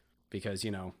Hordes, because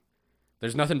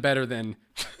there's nothing better than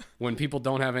when people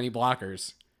don't have any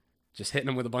blockers, just hitting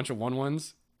them with a bunch of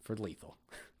 1/1s for lethal,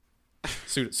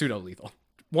 pseudo lethal.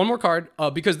 One more card,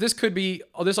 because this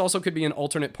also could be an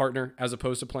alternate partner as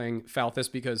opposed to playing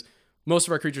Falthus, because most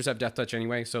of our creatures have Death Touch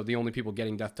anyway, so the only people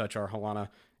getting Death Touch are HALANA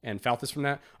and Falthus from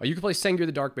that. You can play Sengir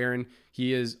the Dark Baron.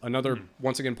 He is another,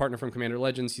 once again, partner from Commander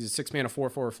Legends. He's a 6 mana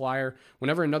 4/4 flyer.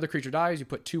 Whenever another creature dies, you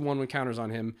put 2 1/1 counters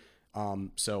on him.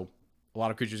 So a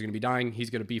lot of creatures are going to be dying. He's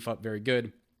going to beef up very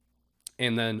good.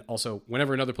 And then also,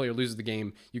 whenever another player loses the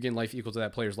game, you gain life equal to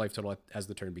that player's life total as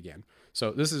the turn began.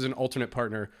 So this is an alternate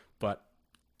partner, but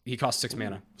he costs 6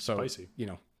 mana. So, spicy.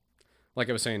 Like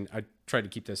I was saying, I tried to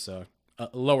keep this a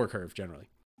lower curve generally.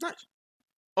 Nice.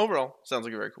 Overall, sounds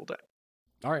like a very cool deck.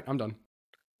 All right, I'm done.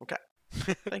 Okay.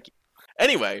 Thank you.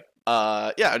 Anyway,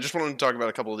 I just wanted to talk about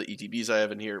a couple of the ETBs I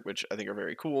have in here, which I think are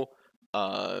very cool.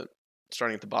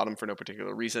 Starting at the bottom for no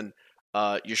particular reason.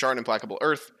 Yasharn Implacable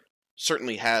Earth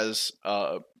certainly has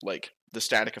the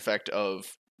static effect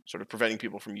of sort of preventing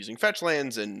people from using fetch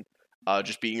lands and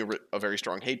just being a very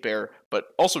strong hate bear,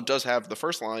 but also does have the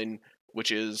first line,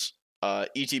 which is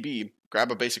ETB, grab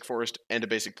a basic forest and a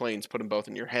basic plains, put them both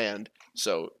in your hand.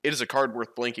 So it is a card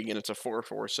worth blinking, and it's a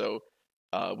 4/4, so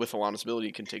with HALANA's ability,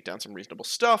 it can take down some reasonable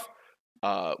stuff.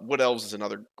 Wood Elves is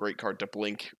another great card to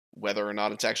blink. Whether or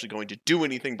not it's actually going to do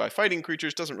anything by fighting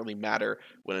creatures doesn't really matter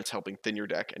when it's helping thin your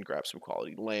deck and grab some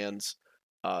quality lands.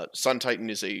 Sun Titan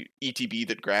is a ETB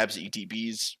that grabs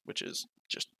ETBs, which is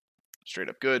just straight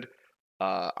up good.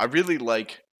 I really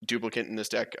like duplicate in this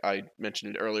deck. I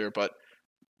mentioned it earlier, but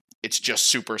it's just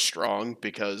super strong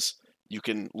because you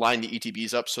can line the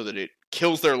ETBs up so that it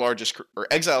kills their largest or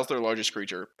exiles their largest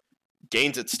creature,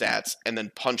 gains its stats, and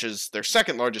then punches their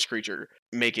second largest creature,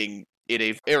 making it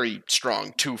a very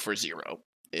strong 2-for-0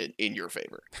 in your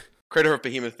favor. Crater of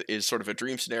Behemoth is sort of a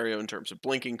dream scenario in terms of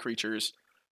blinking creatures.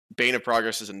 Bane of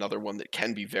Progress is another one that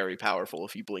can be very powerful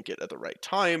if you blink it at the right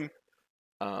time.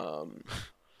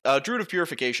 Druid of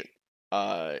Purification.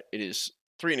 It is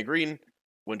 3 and a green.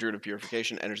 When Druid of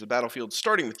Purification enters the battlefield,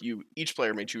 starting with you, each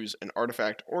player may choose an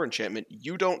artifact or enchantment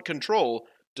you don't control,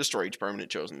 destroy each permanent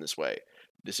chosen this way.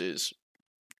 This is,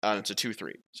 it's a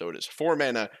 2/3, so it is 4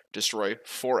 mana, destroy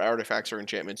 4 artifacts or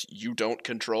enchantments you don't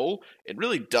control. It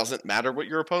really doesn't matter what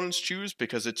your opponents choose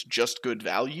because it's just good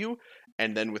value,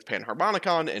 and then with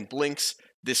Panharmonicon and Blinks,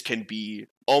 this can be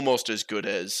almost as good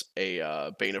as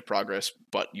a Bane of Progress,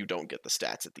 but you don't get the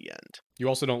stats at the end. You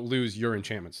also don't lose your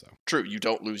enchantments, though. True, you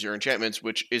don't lose your enchantments,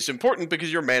 which is important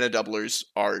because your mana doublers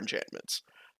are enchantments.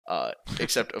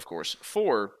 Except, of course,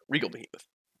 for Regal Behemoth.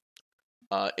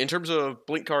 In terms of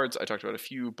blink cards, I talked about a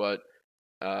few, but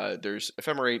there's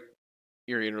Ephemerate,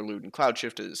 Eerie Interlude, and Cloud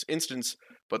Shift as instants,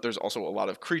 but there's also a lot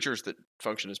of creatures that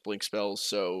function as blink spells,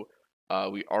 so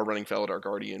we are running Felidar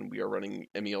Guardian, we are running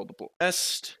Emiel the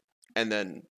Blessed, and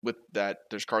then with that,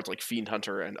 there's cards like Fiend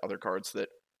Hunter and other cards that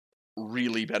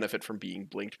really benefit from being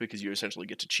blinked because you essentially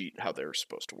get to cheat how they're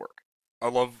supposed to work. I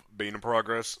love Bane of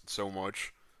Progress so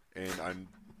much, and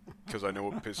because I know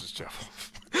it pisses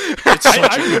Jeff off.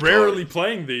 I'm rarely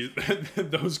playing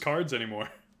those cards anymore.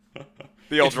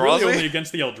 The Eldrazi? It's really only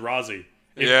against the Eldrazi.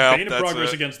 Yeah, Bane of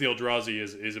Progress against the Eldrazi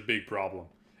is a big problem.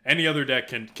 Any other deck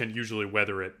can usually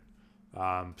weather it,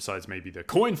 besides maybe the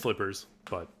coin flippers,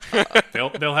 but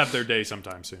they'll have their day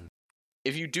sometime soon.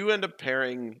 If you do end up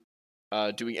pairing,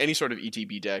 doing any sort of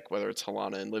ETB deck, whether it's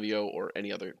Halana and Livio or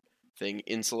any other thing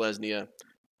in Selesnya,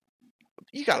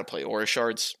 you gotta play Aura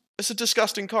Shards. It's a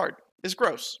disgusting card. It's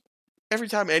gross. Every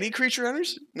time any creature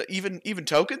enters, even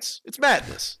tokens, it's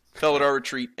madness. Felidar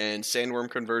Retreat and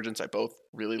Sandworm Convergence I both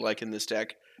really like in this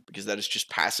deck because that is just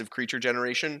passive creature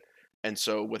generation. And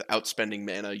so without spending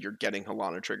mana, you're getting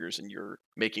Halana triggers and you're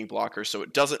making blockers. So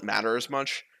it doesn't matter as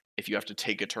much if you have to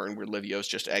take a turn where Livio's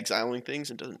just exiling things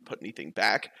and doesn't put anything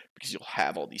back because you'll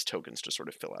have all these tokens to sort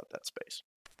of fill out that space.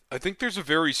 I think there's a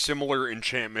very similar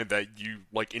enchantment that you,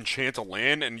 like, enchant a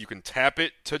land and you can tap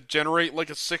it to generate, like,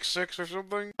 a 6/6 or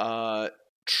something?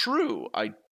 True.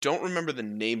 I don't remember the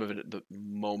name of it at the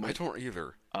moment. I don't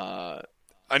either.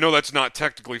 I know that's not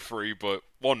technically free, but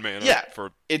 1 mana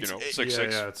for,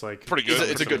 6/6. Yeah, it's like pretty good.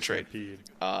 It's a good trade.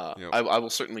 Yep. I will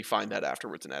certainly find that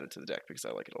afterwards and add it to the deck because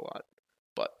I like it a lot.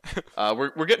 But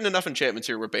we're getting enough enchantments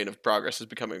here where Bane of Progress is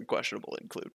becoming a questionable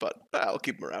include, but I'll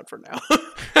keep him around for now.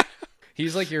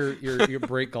 He's like your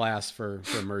break glass for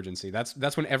emergency.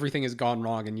 That's when everything has gone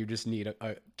wrong and you just need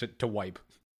to wipe.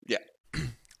 Yeah.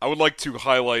 I would like to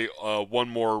highlight one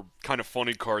more kind of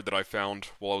funny card that I found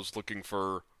while I was looking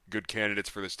for good candidates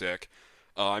for this deck.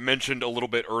 I mentioned a little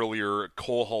bit earlier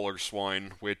Coal Hauler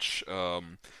Swine, which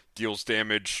deals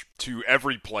damage to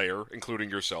every player, including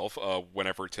yourself,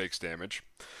 whenever it takes damage.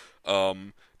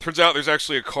 Turns out there's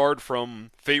actually a card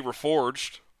from Fate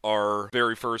Reforged, our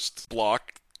very first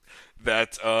block,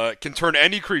 that can turn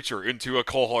any creature into a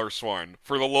Coal Hauler Swine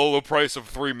for the low price of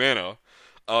 3 mana.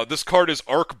 This card is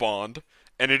Arc Bond,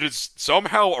 and it is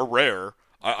somehow a rare.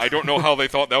 I don't know how they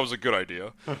thought that was a good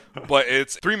idea. But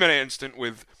it's 3 mana instant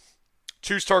with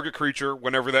choose target creature.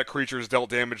 Whenever that creature is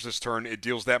dealt damage this turn, it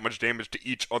deals that much damage to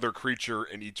each other creature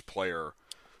and each player.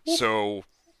 So,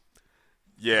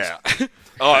 yeah.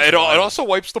 It also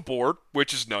wipes the board,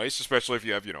 which is nice, especially if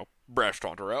you have, Brash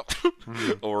Taunter out.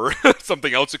 Or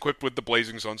something else equipped with the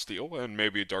Blazing Sunsteel and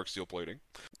maybe a Dark Steel Plating.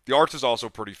 The art is also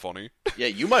pretty funny. Yeah,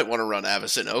 you might want to run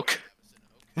Avacyn Oak.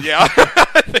 Yeah,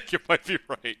 I think you might be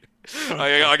right.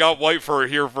 I got white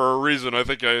here for a reason. I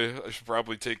think I should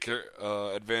probably take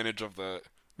advantage of that.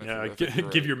 Yeah,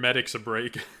 give your medics a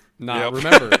break. Nah,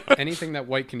 Remember, anything that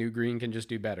white can do, green can just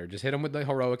do better. Just hit them with the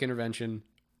Heroic Intervention.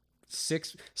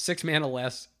 Six mana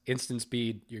less, instant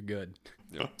speed, you're good.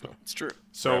 Yep. It's true.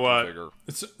 So,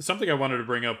 it's something I wanted to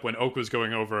bring up when Oak was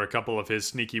going over a couple of his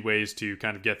sneaky ways to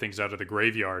kind of get things out of the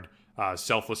graveyard.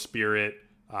 Selfless Spirit,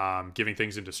 giving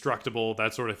things indestructible,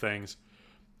 that sort of things.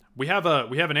 We have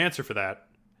an answer for that,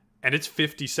 and it's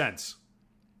 50 cents.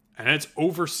 And it's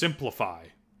Oversimplify.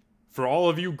 For all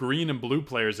of you green and blue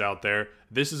players out there,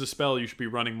 this is a spell you should be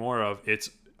running more of. It's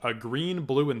a green,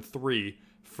 blue, and 3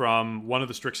 from one of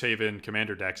the Strixhaven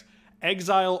commander decks.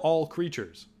 Exile all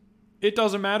creatures. It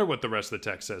doesn't matter what the rest of the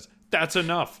text says. That's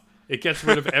enough. It gets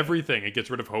rid of everything. It gets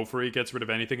rid of Hofri. It gets rid of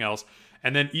anything else.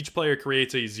 And then each player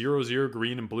creates a 0/0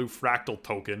 green and blue fractal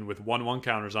token with 1/1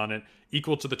 counters on it,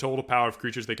 equal to the total power of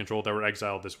creatures they control that were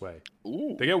exiled this way.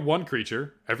 Ooh. They get one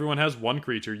creature. Everyone has one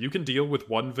creature. You can deal with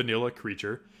one vanilla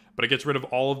creature, but it gets rid of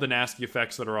all of the nasty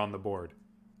effects that are on the board.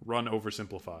 Run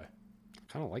Oversimplify.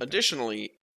 Kind of like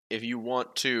Additionally, if you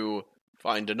want to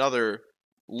find another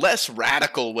less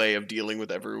radical way of dealing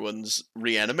with everyone's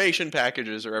reanimation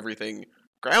packages or everything,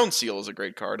 Ground Seal is a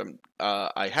great card.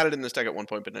 I had it in this deck at one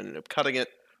point, but ended up cutting it,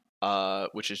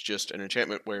 which is just an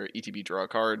enchantment where ETB draw a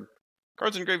card.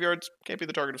 Cards in graveyards can't be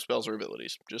the target of spells or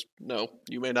abilities. Just no,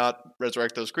 you may not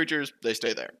resurrect those creatures. They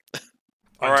stay there.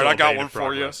 All right, I got Until one Bane of for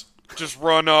you. Progress. Just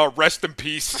run Rest in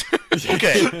Peace.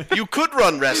 Okay, you could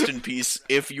run Rest in Peace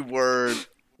if you were...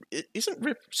 Isn't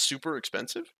RIP super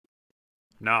expensive?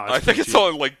 Nah, I think it's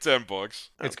only like $10.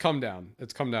 It's come down.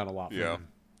 It's come down a lot Yeah. from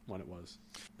when it was.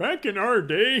 Back in our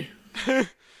day.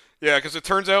 Yeah, because it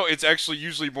turns out it's actually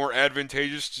usually more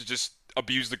advantageous to just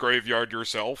abuse the graveyard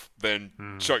yourself than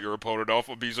shut your opponent off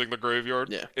abusing the graveyard.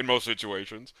 Yeah. In most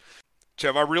situations.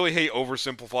 Chev, I really hate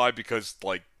Oversimplify because,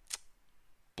 like,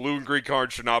 blue and green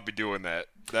cards should not be doing that.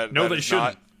 No, that they is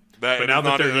shouldn't. That But is now that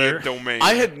not they're in their here- domain.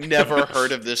 I had never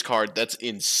heard of this card. That's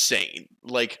insane.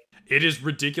 Like, It is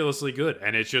ridiculously good,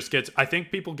 and it just gets... I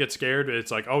think people get scared. It's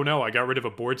like, oh no, I got rid of a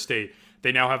board state.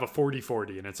 They now have a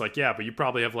 40/40, and it's like, yeah, but you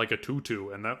probably have like a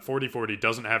 2/2, and that 40/40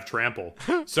 doesn't have trample.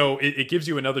 So it gives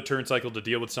you another turn cycle to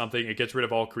deal with something. It gets rid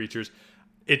of all creatures.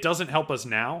 It doesn't help us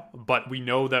now, but we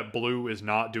know that blue is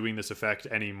not doing this effect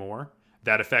anymore.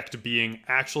 That effect being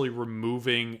actually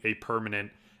removing a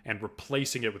permanent and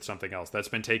replacing it with something else. That's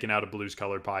been taken out of blue's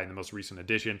colored pie in the most recent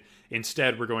edition.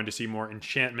 Instead, we're going to see more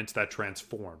enchantments that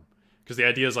transform. Because the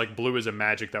idea is like blue is a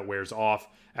magic that wears off,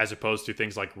 as opposed to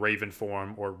things like Raven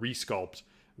Form or Resculpt,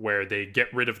 where they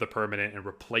get rid of the permanent and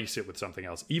replace it with something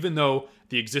else. Even though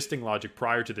the existing logic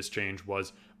prior to this change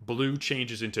was blue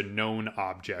changes into known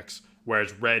objects,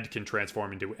 whereas red can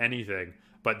transform into anything,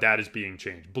 but that is being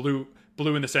changed. Blue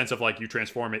in the sense of like you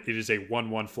transform it, it is a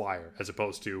 1/1 flyer, as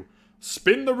opposed to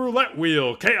spin the roulette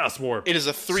wheel, Chaos Warp. it is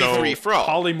a 3/3 So, frog.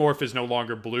 Polymorph is no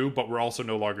longer blue, but we're also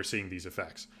no longer seeing these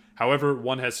effects. However,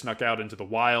 one has snuck out into the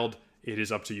wild. It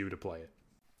is up to you to play it.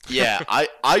 Yeah,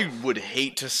 I would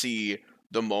hate to see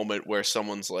the moment where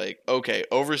someone's like, okay,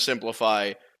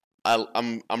 Oversimplify.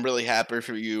 I'm really happy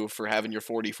for you for having your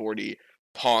 40/40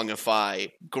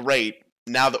 Pongify. Great.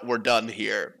 Now that we're done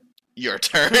here, your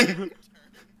turn.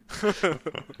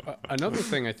 Another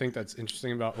thing I think that's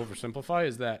interesting about Oversimplify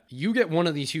is that you get one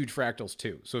of these huge fractals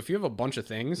too. So if you have a bunch of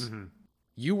things,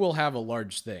 you will have a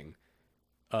large thing,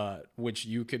 which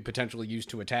you could potentially use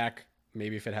to attack,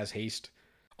 maybe if it has haste.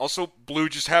 Also, blue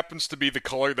just happens to be the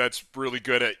color that's really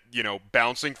good at,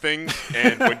 bouncing things,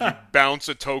 and when you bounce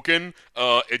a token,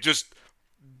 it just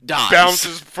Dies.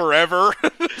 bounces forever.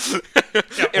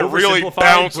 It really Oversimplified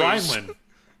bounces. Brineland.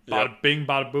 Bada bing,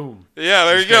 bada boom. Yeah,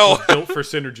 there you This deck go. was built for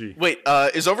synergy. Wait,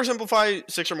 is Oversimplify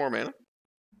 6 or more mana?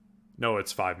 No,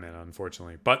 it's 5 mana,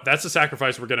 unfortunately. But that's a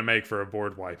sacrifice we're going to make for a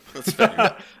board wipe. That's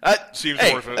fair. Seems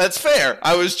Hey, worth it. that's fair.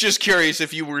 I was just curious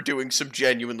if you were doing some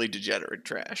genuinely degenerate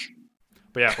trash.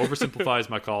 But yeah, Oversimplify is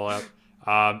my call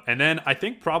out. And then I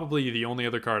think probably the only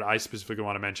other card I specifically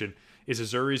want to mention is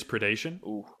Azuri's Predation.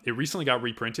 Ooh. It recently got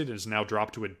reprinted and is now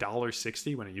dropped to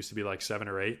 $1.60 when it used to be like 7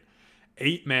 or 8.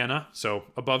 8 mana, so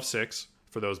above 6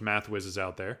 for those math whizzes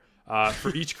out there.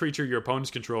 For each creature your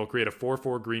opponents control, create a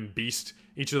 4/4 green beast.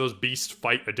 Each of those beasts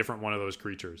fight a different one of those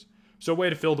creatures. So a way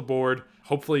to fill the board.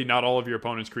 Hopefully not all of your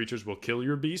opponent's creatures will kill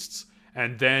your beasts.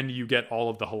 And then you get all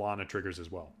of the HALANA triggers as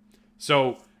well.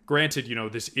 So granted,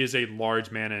 this is a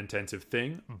large mana intensive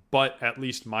thing, but at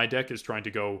least my deck is trying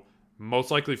to go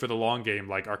most likely for the long game.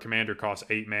 Like our commander costs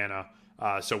 8 mana.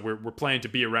 So we're planning to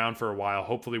be around for a while.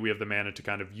 Hopefully we have the mana to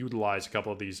kind of utilize a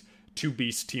couple of these 2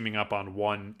 beasts teaming up on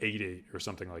 1/8/8 or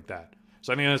something like that.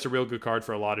 So I think that's a real good card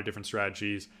for a lot of different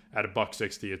strategies. At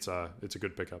 $1.60, it's a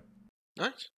good pickup.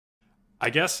 Nice. I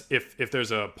guess if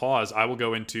there's a pause, I will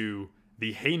go into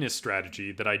the heinous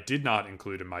strategy that I did not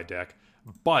include in my deck.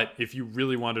 But if you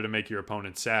really wanted to make your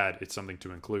opponent sad, it's something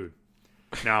to include.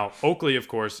 Now, Oakley, of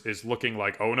course, is looking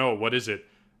like, oh no, what is it?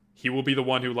 He will be the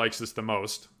one who likes this the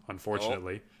most,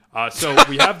 unfortunately. So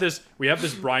we have this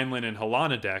Brineland and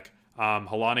HALANA deck.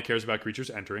 HALANA cares about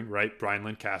creatures entering, right?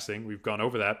 Brineland casting. We've gone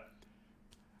over that.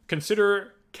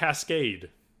 Consider Cascade.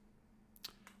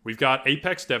 We've got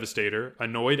Apex Devastator,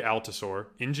 Annoyed Altasaur,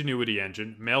 Ingenuity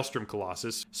Engine, Maelstrom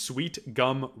Colossus, Sweet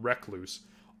Gum Recluse.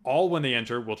 All when they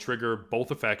enter will trigger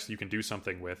both effects you can do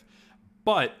something with.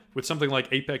 But with something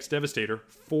like Apex Devastator,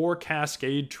 4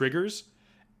 Cascade triggers,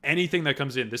 anything that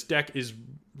comes in. This deck is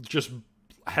just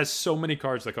has so many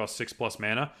cards that cost 6+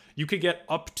 mana. You could get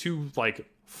up to like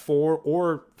 4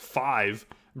 or 5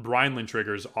 Brineland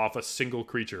triggers off a single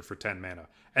creature for 10 mana.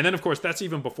 And then, of course, that's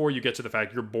even before you get to the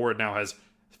fact your board now has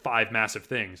 5 massive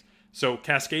things. So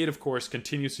Cascade, of course,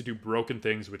 continues to do broken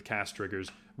things with cast triggers.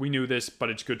 We knew this, but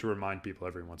it's good to remind people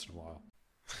every once in a while.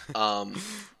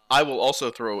 I will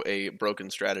also throw a broken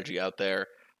strategy out there.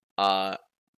 I'm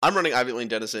running Ivy Lane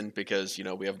Denizen because,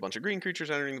 we have a bunch of green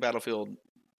creatures entering the battlefield.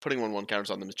 Putting 1/1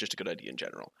 counters on them is just a good idea in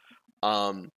general.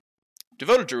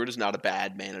 Devoted Druid is not a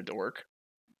bad mana dork.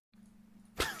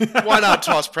 Why not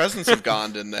toss Presence of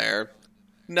Gond in there?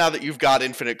 Now that you've got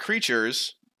infinite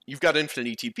creatures, you've got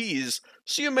infinite ETPs,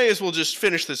 so you may as well just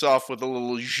finish this off with a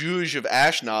little zhuzh of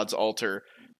Ashnod's Altar.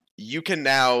 You can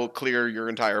now clear your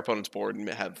entire opponent's board and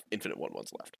have infinite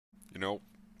 1/1s left.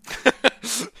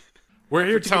 We're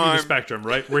here to give you the spectrum,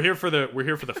 right? We're here for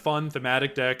the fun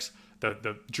thematic decks,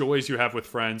 the joys you have with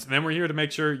friends, and then we're here to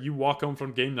make sure you walk home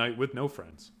from game night with no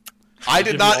friends. I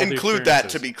did not include that,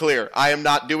 to be clear. I am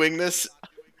not doing this.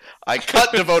 I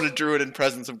cut Devoted Druid and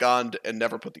Presence of Gond and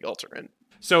never put the altar in.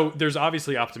 So there's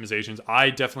obviously optimizations.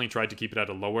 I definitely tried to keep it at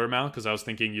a lower amount because I was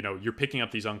thinking, you're picking up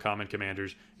these uncommon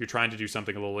commanders. You're trying to do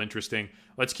something a little interesting.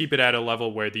 Let's keep it at a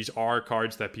level where these are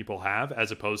cards that people have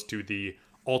as opposed to the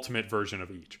ultimate version of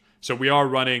each. So we are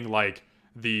running like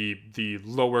the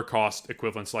lower cost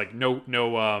equivalents, like no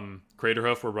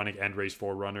Craterhoof. We're running Endrace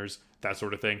Forerunners, that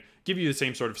sort of thing. Give you the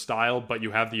same sort of style, but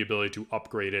you have the ability to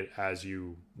upgrade it as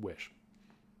you wish.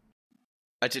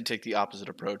 I did take the opposite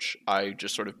approach. I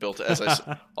just sort of built it as I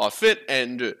saw fit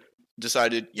and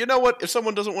decided, you know what? If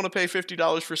someone doesn't want to pay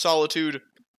 $50 for Solitude,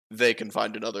 they can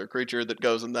find another creature that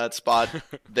goes in that spot.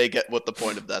 They get what the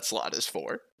point of that slot is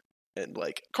for. And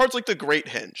cards like the Great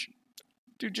Henge.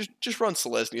 Dude, just run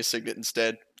Selesnya Signet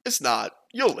instead. It's not.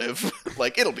 You'll live.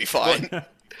 It'll be fine.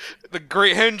 The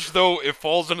Great Henge, though, it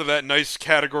falls into that nice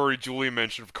category Julian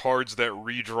mentioned of cards that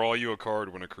redraw you a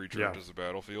card when a creature enters the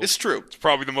battlefield. It's true. It's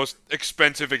probably the most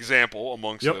expensive example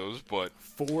amongst those, but...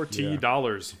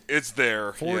 $40. It's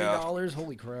there. $40?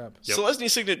 Holy crap.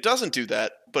 Selesnya Signet doesn't do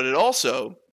that, but it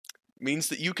also means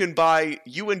that you can buy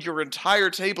you and your entire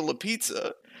table of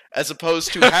pizza, as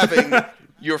opposed to having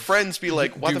your friends be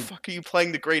like, why the fuck are you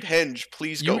playing the Great Henge?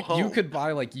 Please go home. You could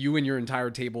buy, you and your entire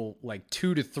table,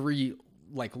 2 to 3...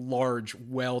 large,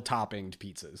 well-toppinged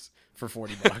pizzas for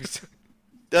 $40.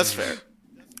 That's fair.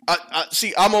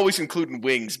 See, I'm always including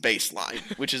wings baseline,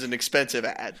 which is an expensive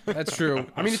ad. That's true.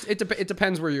 I mean, it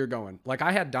depends where you're going.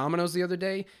 I had Domino's the other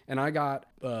day, and I got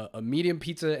a medium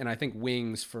pizza and I think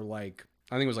wings for I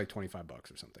think it was $25 or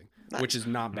something, nice. Which is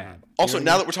not bad. Also,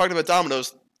 now that we're talking about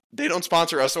Domino's, they don't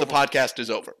sponsor us. The podcast is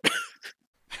over.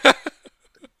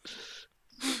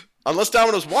 Unless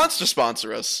Domino's wants to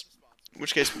sponsor us. In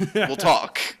which case, we'll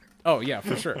talk. Oh, yeah,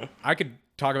 for sure. I could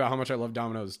talk about how much I love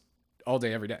Domino's all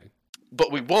day, every day.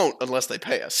 But we won't unless they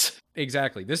pay us.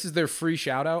 Exactly. This is their free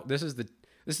shout-out. This is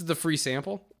the free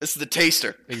sample. This is the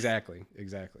taster. Exactly.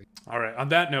 All right. On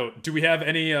that note, do we have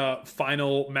any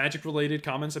final Magic-related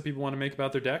comments that people want to make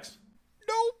about their decks?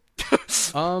 Nope.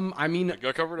 I mean,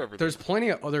 I covered everything. There's plenty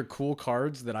of other cool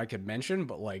cards that I could mention,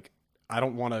 but I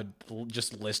don't want to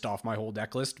just list off my whole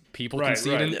deck list. People can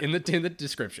see it in the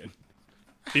description.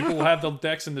 People will have the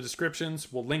decks in the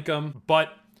descriptions. We'll link them.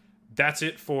 But that's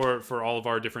it for all of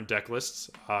our different deck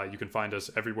lists. You can find us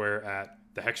everywhere at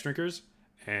the Hexdrinkers,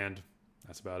 and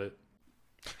that's about it.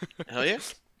 Hell yeah.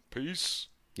 Peace.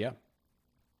 Yeah.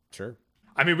 Sure.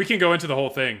 I mean, we can go into the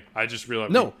whole thing. I just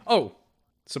realized. No. Oh,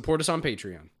 support us on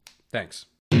Patreon. Thanks.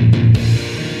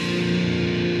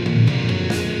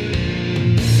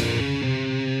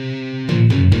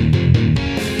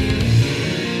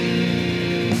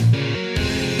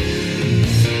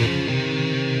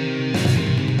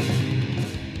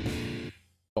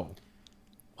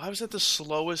 Why was that the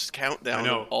slowest countdown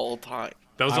of all time?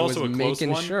 That was also a close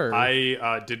one. Sure.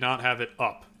 I did not have it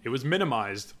up. It was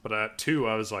minimized, but at 2,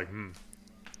 I was like,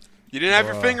 You didn't have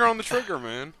your finger on the trigger,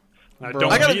 man. I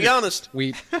gotta be honest.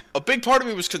 A big part of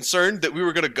me was concerned that we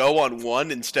were gonna go on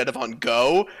 1 instead of on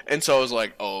go, and so I was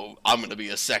like, "Oh, I'm gonna be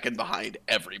a second behind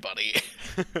everybody."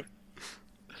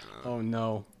 Oh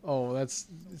no! Oh, it's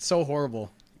so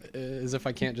horrible. As if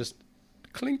I can't just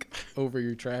clink over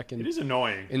your track. And it is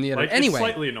annoying. In the anyway, it's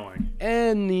slightly annoying.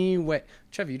 Anyway,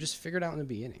 Trevor, you just figured out in the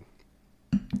beginning.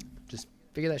 Just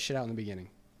figure that shit out in the beginning.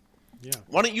 Yeah.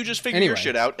 Why don't you just figure your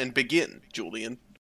shit out and begin, Julian?